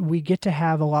 But we get to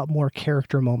have a lot more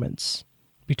character moments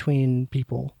between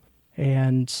people,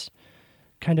 and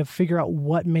kind of figure out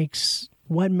what makes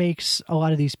a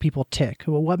lot of these people tick.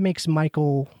 What makes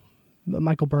Michael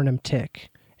Burnham tick,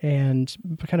 and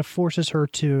kind of forces her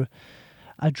to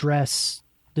address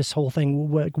this whole thing.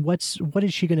 What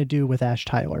is she going to do with Ash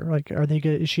Tyler? Like,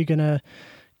 is she going to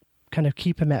kind of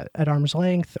keep him at arm's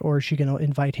length, or is she going to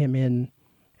invite him in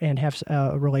and have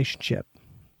a relationship?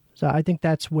 So I think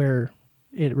that's where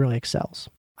it really excels.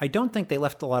 I don't think they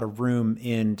left a lot of room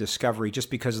in Discovery, just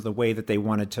because of the way that they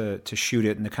wanted to shoot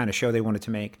it and the kind of show they wanted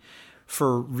to make,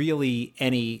 for really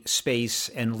any space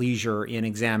and leisure in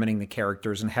examining the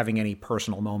characters and having any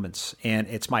personal moments. And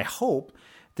it's my hope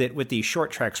that with these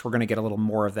short treks, we're going to get a little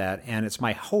more of that. And it's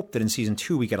my hope that in season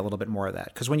 2, we get a little bit more of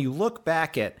that. Because when you look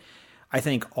back at, I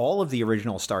think, all of the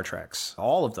original Star Treks,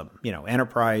 all of them,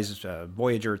 Enterprise,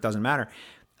 Voyager, it doesn't matter,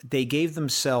 they gave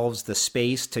themselves the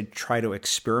space to try to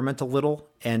experiment a little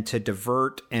and to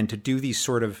divert and to do these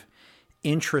sort of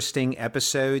interesting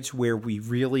episodes where we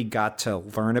really got to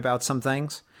learn about some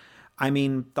things. I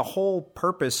mean, the whole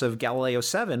purpose of Galileo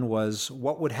 7 was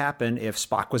what would happen if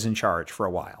Spock was in charge for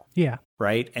a while. Yeah.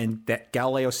 Right? And that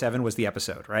Galileo 7 was the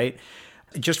episode, right?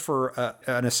 Just for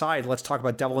an aside, let's talk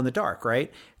about Devil in the Dark,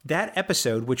 right? That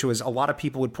episode, which was a lot of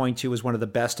people would point to as one of the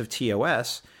best of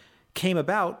TOS, came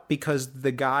about because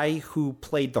the guy who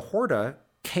played the Horta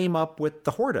came up with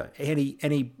the Horta. And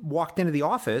he walked into the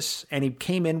office and he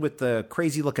came in with the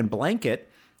crazy looking blanket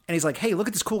and he's like, hey, look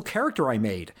at this cool character I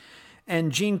made.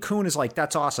 And Gene Kuhn is like,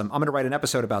 that's awesome. I'm going to write an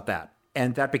episode about that.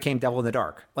 And that became Devil in the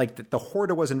Dark. Like the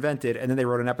Horta was invented and then they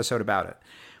wrote an episode about it.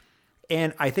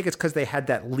 And I think it's because they had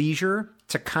that leisure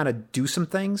to kind of do some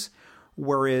things.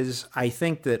 Whereas I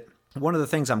think that one of the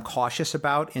things I'm cautious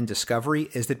about in Discovery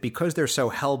is that because they're so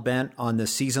hell-bent on the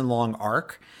season-long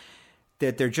arc,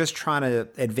 that they're just trying to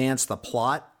advance the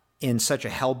plot in such a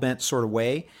hell-bent sort of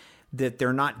way that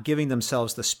they're not giving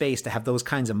themselves the space to have those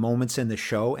kinds of moments in the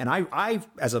show. And I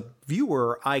as a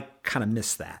viewer, I kind of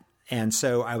miss that. And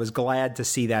so I was glad to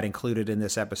see that included in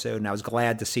this episode, and I was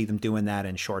glad to see them doing that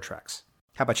in Short Treks.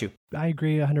 How about you? I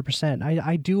agree 100%.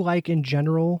 I do like, in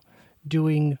general,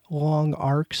 doing long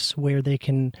arcs where they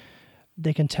can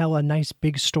tell a nice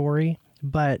big story,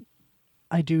 but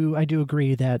I do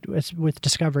agree that with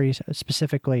Discovery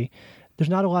specifically, there's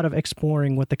not a lot of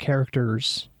exploring what the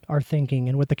characters are thinking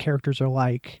and what the characters are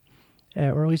like,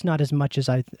 or at least not as much as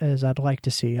I'd like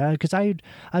to see. Because I'd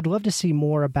love to see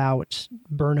more about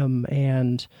Burnham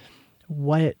and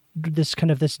what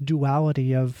this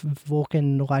duality of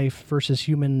Vulcan life versus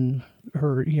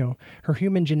her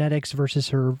human genetics versus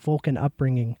her Vulcan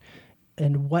upbringing,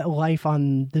 and what life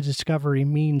on the Discovery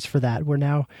means for that, where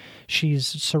now she's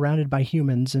surrounded by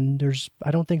humans and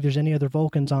I don't think there's any other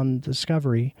Vulcans on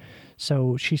Discovery.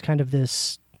 So she's kind of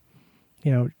this,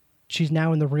 she's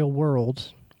now in the real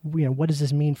world. What does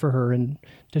this mean for her? And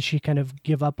does she kind of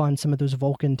give up on some of those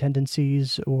Vulcan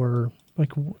tendencies, or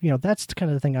that's the kind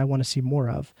of the thing I want to see more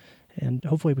of. And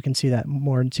hopefully we can see that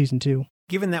more in season 2.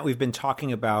 Given that we've been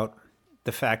talking about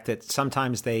the fact that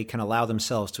sometimes they can allow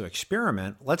themselves to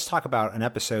experiment, let's talk about an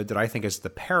episode that I think is the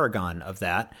paragon of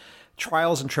that,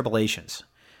 Trials and Tribulations,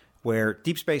 where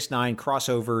Deep Space Nine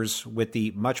crossovers with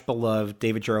the much beloved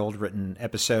David Gerrold written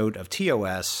episode of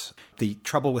TOS, The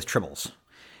Trouble with Tribbles.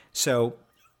 So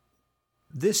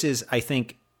this is, I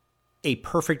think, a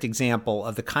perfect example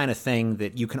of the kind of thing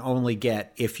that you can only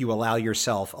get if you allow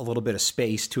yourself a little bit of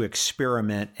space to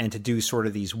experiment and to do sort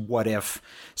of these what if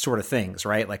sort of things,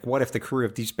 right? Like, what if the crew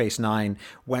of Deep Space Nine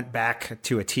went back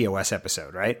to a TOS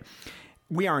episode, right?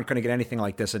 We aren't going to get anything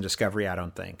like this in Discovery, I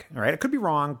don't think. All right, it could be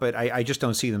wrong, but I just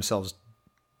don't see them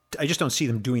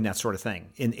doing that sort of thing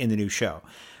in the new show.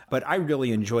 But I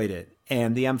really enjoyed it,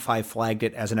 and the M5 flagged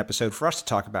it as an episode for us to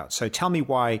talk about. So tell me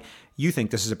why you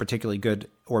think this is a particularly good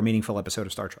or meaningful episode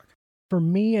of Star Trek. For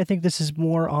me, I think this is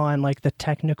more on like the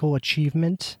technical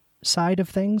achievement side of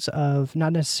things, of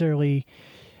not necessarily,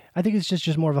 I think it's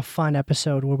just more of a fun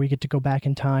episode where we get to go back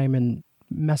in time and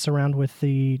mess around with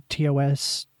the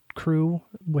TOS crew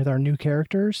with our new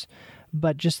characters.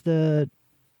 But just the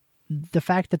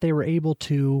fact that they were able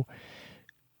to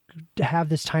have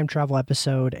this time travel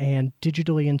episode and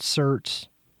digitally insert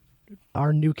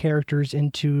our new characters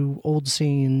into old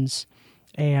scenes,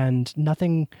 and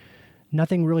nothing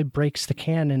really breaks the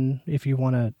canon if you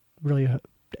want to really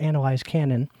analyze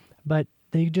canon, but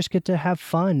they just get to have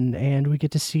fun, and we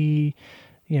get to see,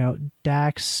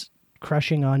 Dax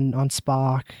crushing on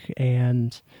Spock,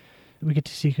 and we get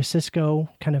to see Sisko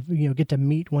kind of, get to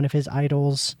meet one of his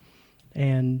idols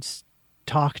and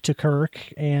talk to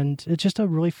Kirk, and it's just a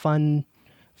really fun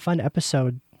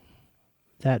episode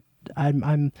that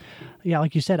I'm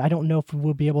like you said, I don't know if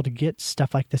we'll be able to get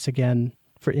stuff like this again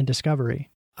in Discovery.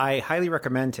 I highly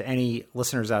recommend to any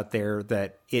listeners out there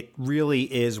that it really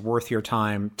is worth your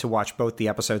time to watch both the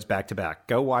episodes back to back.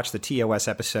 Go watch the TOS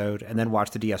episode and then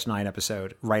watch the DS9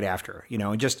 episode right after,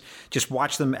 and just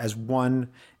watch them as one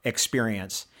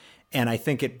experience. And I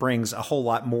think it brings a whole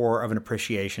lot more of an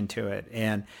appreciation to it.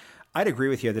 And I'd agree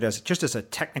with you that as a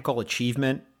technical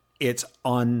achievement, it's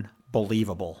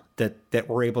unbelievable that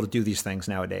we're able to do these things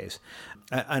nowadays.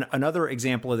 Another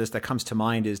example of this that comes to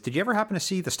mind is, did you ever happen to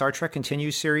see the Star Trek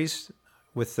Continues series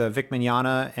with Vic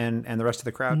Mignogna and the rest of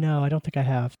the crowd? No, I don't think I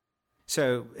have.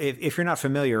 So if you're not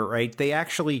familiar, right, they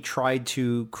actually tried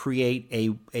to create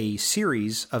a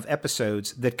series of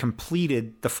episodes that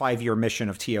completed the 5-year mission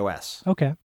of TOS.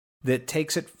 Okay. That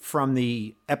takes it from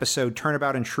the episode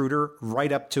Turnabout Intruder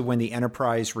right up to when the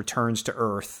Enterprise returns to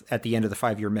Earth at the end of the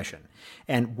 5-year mission.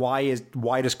 And why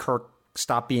does Kirk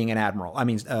stop being an admiral?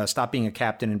 Stop being a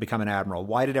captain and become an admiral?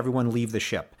 Why did everyone leave the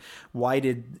ship? Why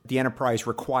did the Enterprise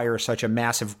require such a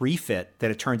massive refit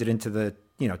that it turned it into the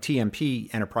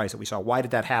TMP Enterprise that we saw? Why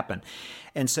did that happen?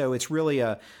 And so it's really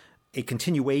a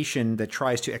continuation that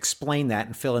tries to explain that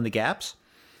and fill in the gaps.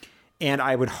 And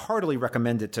I would heartily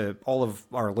recommend it to all of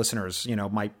our listeners,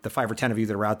 the 5 or 10 of you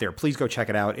that are out there. Please go check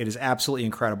it out. It is absolutely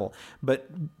incredible. But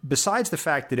besides the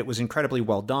fact that it was incredibly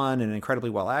well done and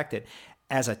incredibly well acted,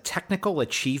 as a technical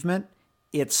achievement,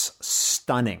 it's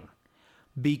stunning.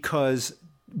 Because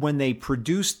when they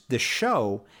produced the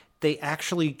show, they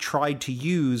actually tried to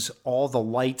use all the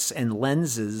lights and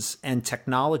lenses and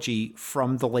technology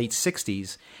from the late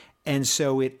 60s. And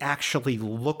so it actually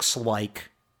looks like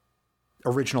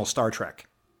original Star Trek,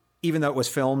 even though it was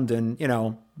filmed in,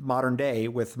 modern day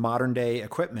with modern day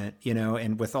equipment,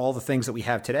 and with all the things that we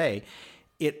have today,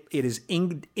 it is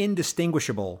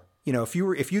indistinguishable. If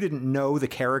you didn't know the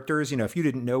characters, if you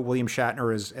didn't know William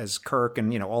Shatner as Kirk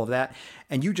and, all of that,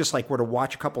 and you just were to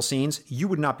watch a couple scenes, you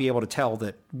would not be able to tell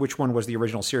that which one was the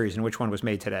original series and which one was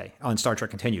made today on Star Trek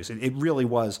Continues. It really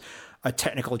was a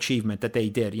technical achievement that they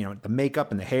did, the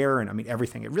makeup and the hair and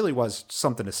everything. It really was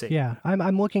something to see. Yeah.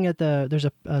 I'm looking at there's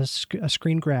a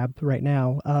screen grab right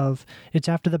now it's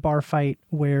after the bar fight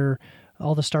where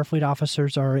all the Starfleet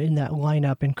officers are in that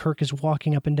lineup and Kirk is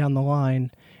walking up and down the line,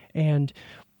 and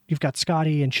you've got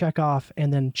Scotty and Chekhov,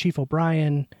 and then Chief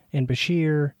O'Brien and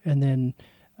Bashir, and then,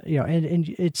 and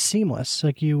it's seamless.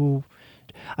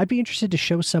 I'd be interested to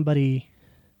show somebody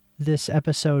this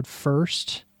episode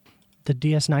first, the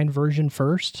DS9 version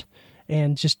first,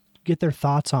 and just get their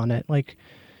thoughts on it.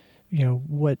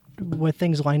 What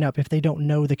things line up if they don't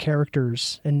know the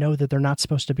characters and know that they're not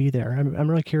supposed to be there. I'm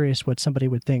really curious what somebody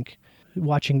would think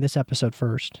watching this episode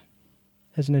first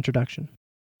as an introduction.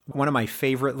 One of my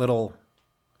favorite little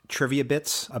trivia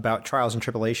bits about Trials and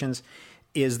Tribulations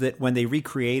is that when they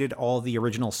recreated all the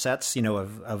original sets,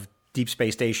 of Deep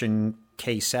Space Station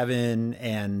K7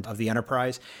 and of the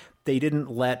Enterprise, they didn't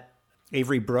let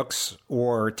Avery Brooks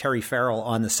or Terry Farrell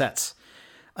on the sets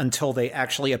until they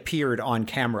actually appeared on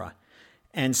camera.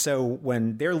 And so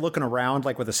when they're looking around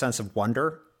with a sense of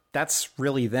wonder, that's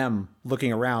really them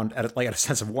looking around at a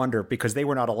sense of wonder, because they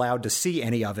were not allowed to see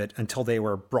any of it until they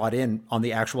were brought in on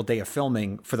the actual day of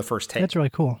filming for the first take. That's really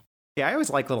cool. Yeah, I always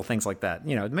like little things like that.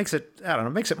 It makes it,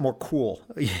 makes it more cool,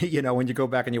 when you go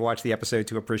back and you watch the episode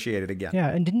to appreciate it again. Yeah,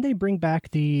 and didn't they bring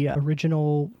back the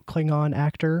original Klingon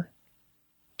actor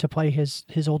to play his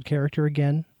old character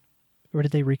again? Or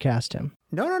did they recast him?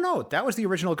 No. That was the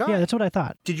original guy. Yeah, that's what I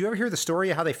thought. Did you ever hear the story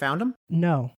of how they found him?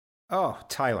 No. Oh,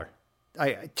 Tyler.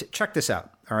 Check this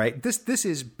out, all right? This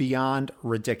is beyond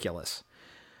ridiculous.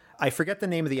 I forget the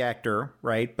name of the actor,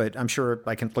 right? But I'm sure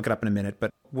I can look it up in a minute, but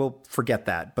we'll forget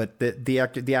that. But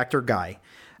the actor guy,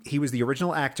 he was the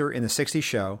original actor in the 60s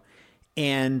show,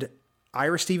 and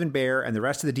Ira Steven Behr and the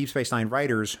rest of the Deep Space Nine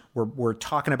writers were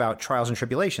talking about Trials and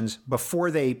Tribulations before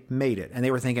they made it. And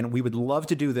they were thinking, we would love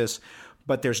to do this,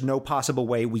 but there's no possible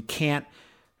way. We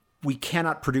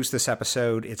cannot produce this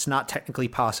episode. It's not technically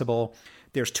possible.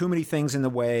 There's too many things in the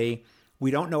way.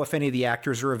 We don't know if any of the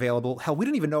actors are available. Hell, we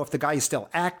don't even know if the guy is still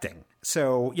acting.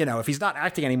 So, if he's not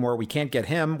acting anymore, we can't get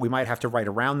him. We might have to write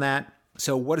around that.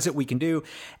 So what is it we can do?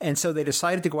 And so they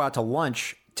decided to go out to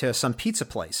lunch to some pizza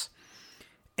place.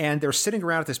 And they're sitting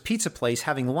around at this pizza place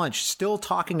having lunch, still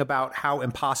talking about how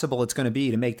impossible it's going to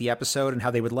be to make the episode and how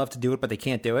they would love to do it, but they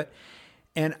can't do it.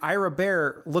 And Ira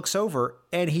Behr looks over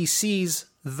and he sees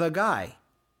the guy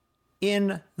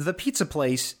in the pizza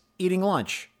place eating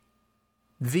lunch.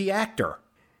 The actor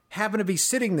happened to be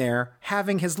sitting there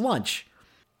having his lunch.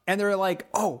 And they're like,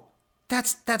 oh,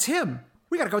 that's him.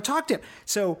 We got to go talk to him.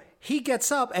 So he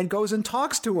gets up and goes and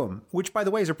talks to him, which, by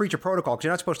the way, is a breach of protocol because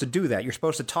you're not supposed to do that. You're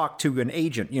supposed to talk to an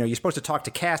agent. You're supposed to talk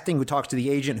to casting who talks to the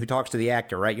agent who talks to the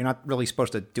actor, right? You're not really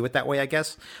supposed to do it that way, I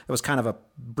guess. That was kind of a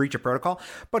breach of protocol.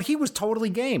 But he was totally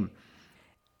game.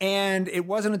 And it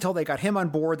wasn't until they got him on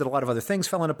board that a lot of other things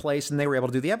fell into place and they were able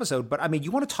to do the episode. But I mean,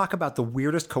 you want to talk about the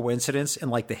weirdest coincidence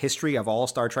in the history of all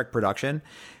Star Trek production?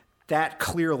 That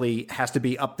clearly has to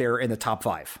be up there in the top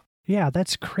 5. Yeah,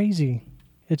 that's crazy.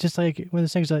 It's just one of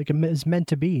those things is meant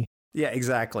to be. Yeah,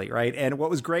 exactly, right? And what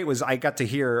was great was I got to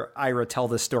hear Ira tell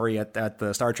this story at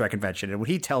the Star Trek convention. And when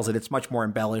he tells it, it's much more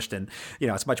embellished and,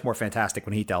 it's much more fantastic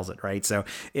when he tells it, right? So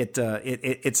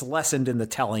it's lessened in the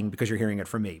telling because you're hearing it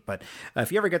from me. But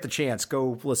if you ever get the chance,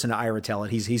 go listen to Ira tell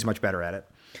it. He's much better at it.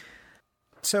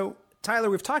 So, Tyler,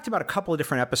 we've talked about a couple of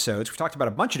different episodes. We've talked about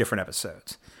a bunch of different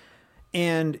episodes.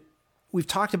 And we've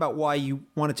talked about why you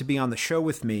wanted to be on the show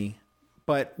with me.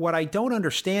 But what I don't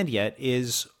understand yet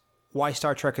is why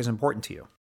Star Trek is important to you.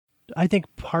 I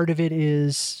think part of it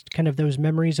is kind of those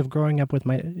memories of growing up and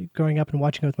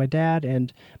watching it with my dad,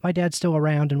 and my dad's still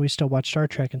around and we still watch Star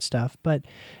Trek and stuff. But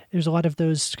there's a lot of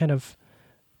those kind of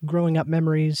growing up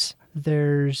memories.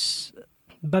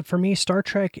 But for me, Star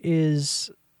Trek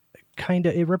is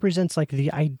it represents like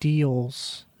the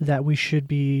ideals that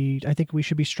I think we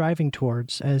should be striving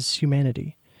towards as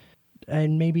humanity.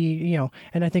 And maybe,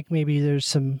 and I think maybe there's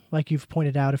some, like you've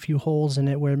pointed out, a few holes in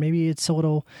it where maybe it's a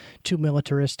little too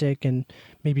militaristic and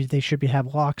maybe they should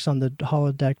have locks on the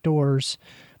holodeck doors.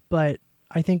 But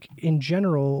I think in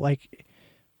general, like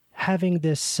having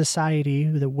this society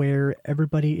where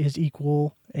everybody is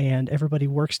equal and everybody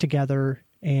works together,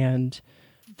 and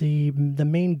the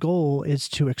main goal is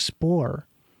to explore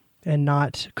and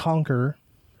not conquer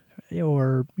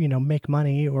or, make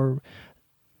money, or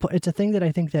it's a thing that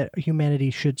I think that humanity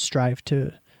should strive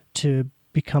to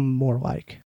become more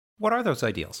like. What are those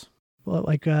ideals? Well,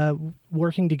 like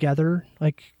working together.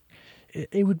 Like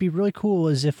it would be really cool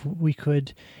as if we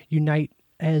could unite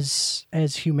as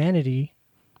humanity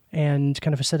and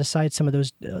kind of set aside some of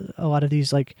those, a lot of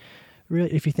these, like,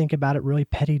 really, if you think about it, really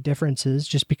petty differences,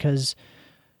 just because,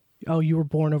 oh, you were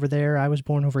born over there, I was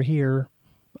born over here.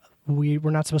 We're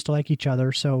not supposed to like each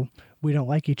other, so we don't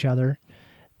like each other.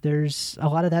 There's a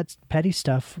lot of that petty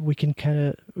stuff. We can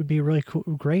it would be really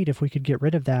great if we could get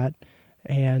rid of that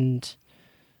and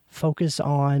focus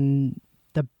on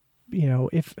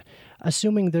if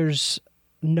assuming there's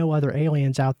no other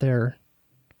aliens out there,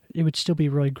 it would still be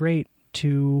really great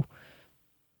to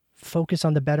focus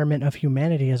on the betterment of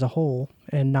humanity as a whole,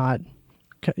 and not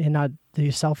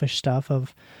the selfish stuff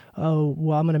of, oh,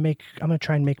 well, I'm going to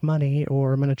try and make money,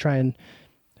 or I'm going to try and,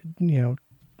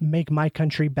 make my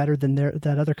country better than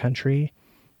that other country.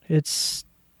 Those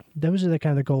are the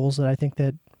kind of goals that I think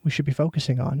that we should be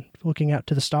focusing on, looking out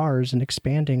to the stars and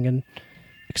expanding and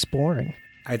exploring.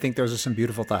 I think those are some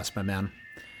beautiful thoughts, my man.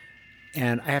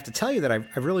 And I have to tell you that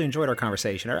I've really enjoyed our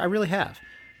conversation. I really have.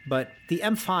 But the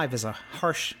M5 is a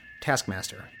harsh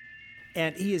taskmaster.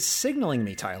 And he is signaling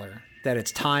me, Tyler, that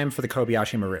it's time for the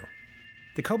Kobayashi Maru.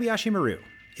 The Kobayashi Maru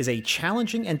is a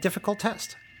challenging and difficult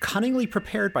test, cunningly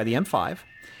prepared by the M5.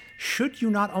 Should you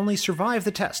not only survive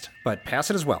the test, but pass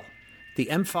it as well, the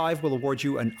M5 will award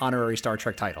you an honorary Star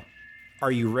Trek title.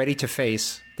 Are you ready to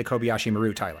face the Kobayashi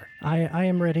Maru, Tyler? I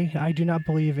am ready. I do not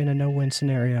believe in a no-win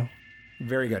scenario.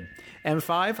 Very good.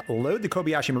 M5, load the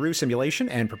Kobayashi Maru simulation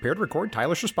and prepare to record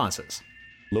Tyler's responses.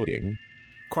 Loading.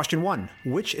 Question 1.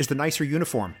 Which is the nicer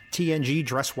uniform, TNG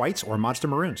dress whites or monster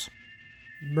maroons?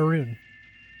 Maroon.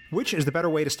 Which is the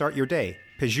better way to start your day,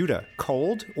 Pejuta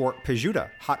cold or Pejuta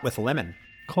hot with lemon?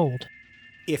 Cold.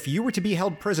 If you were to be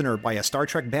held prisoner by a Star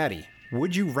Trek baddie,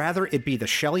 would you rather it be the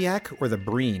Shellyak or the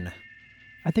Breen?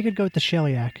 I think I'd go with the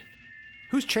Shellyak.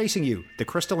 Who's chasing you, the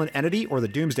crystalline entity or the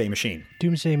Doomsday Machine?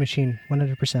 Doomsday Machine,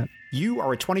 100%. You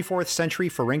are a 24th century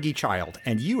Ferengi child,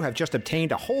 and you have just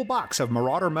obtained a whole box of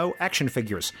Marauder Mo action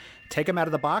figures. Take them out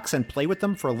of the box and play with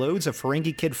them for loads of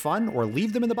Ferengi kid fun, or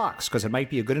leave them in the box, because it might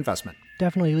be a good investment.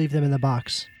 Definitely leave them in the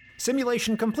box.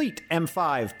 Simulation complete.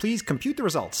 M5, please compute the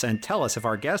results and tell us if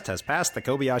our guest has passed the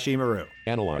Kobayashi Maru.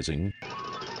 Analyzing.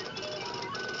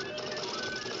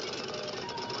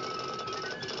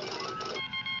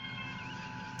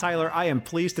 Tyler, I am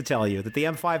pleased to tell you that the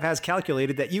M5 has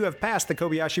calculated that you have passed the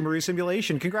Kobayashi Maru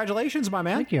simulation. Congratulations, my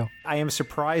man. Thank you. I am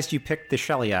surprised you picked the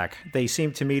Shellyak. They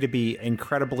seem to me to be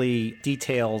incredibly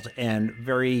detailed and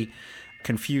very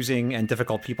confusing and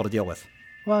difficult people to deal with.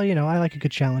 Well, I like a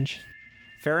good challenge.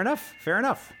 Fair enough. Fair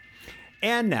enough.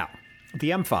 And now, the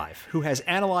M5, who has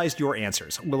analyzed your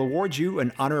answers, will award you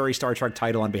an honorary Star Trek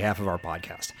title on behalf of our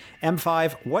podcast.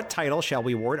 M5, what title shall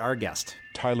we award our guest?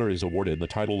 Tyler is awarded the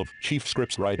title of Chief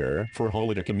Scripts Writer for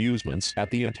holodeck amusements at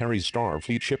the Antares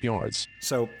Starfleet shipyards.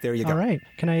 So there you go. All right.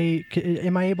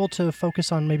 Am I able to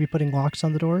focus on maybe putting locks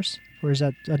on the doors? Or is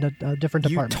that a different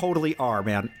department? You totally are,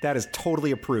 man. That is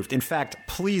totally approved. In fact,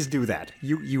 please do that.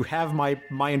 You have my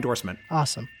endorsement.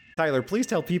 Awesome. Tyler, please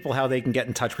tell people how they can get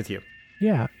in touch with you.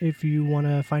 Yeah, if you want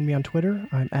to find me on Twitter,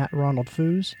 I'm at Ronald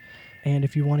Foos. And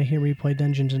if you want to hear me play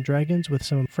Dungeons & Dragons with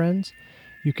some friends,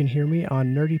 you can hear me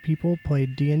on Nerdy People Play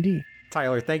D&D.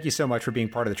 Tyler, thank you so much for being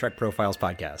part of the Trek Profiles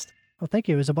podcast. Well, thank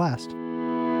you. It was a blast.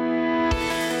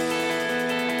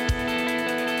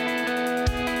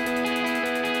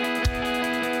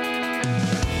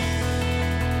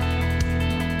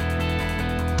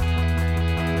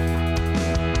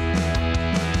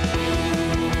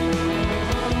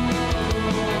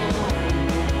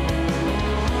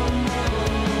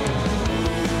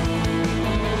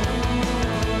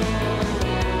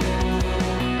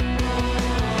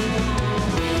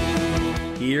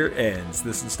 ends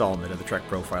this installment of the Trek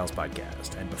Profiles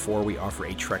podcast. And before we offer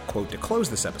a Trek quote to close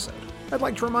this episode, I'd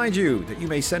like to remind you that you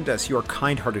may send us your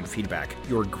kind-hearted feedback,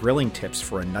 your grilling tips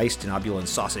for a nice denobulin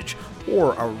sausage,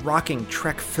 or a rocking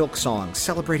Trek filk song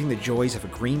celebrating the joys of a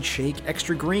green shake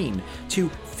extra green to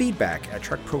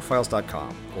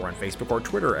feedback@trekprofiles.com or on Facebook or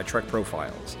Twitter at Trek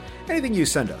Profiles. Anything you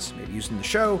send us may be used in the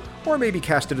show or may be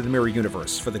cast into the mirror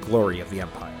universe for the glory of the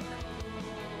Empire.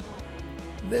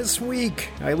 This week,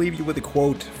 I leave you with a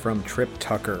quote from Trip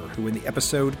Tucker, who in the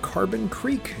episode Carbon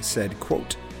Creek said,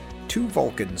 quote, "Two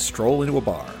Vulcans stroll into a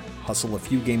bar, hustle a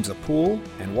few games of pool,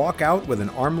 and walk out with an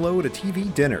armload of TV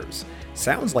dinners.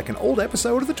 Sounds like an old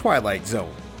episode of The Twilight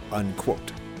Zone,"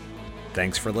 unquote.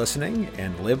 Thanks for listening,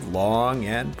 and live long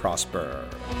and prosper.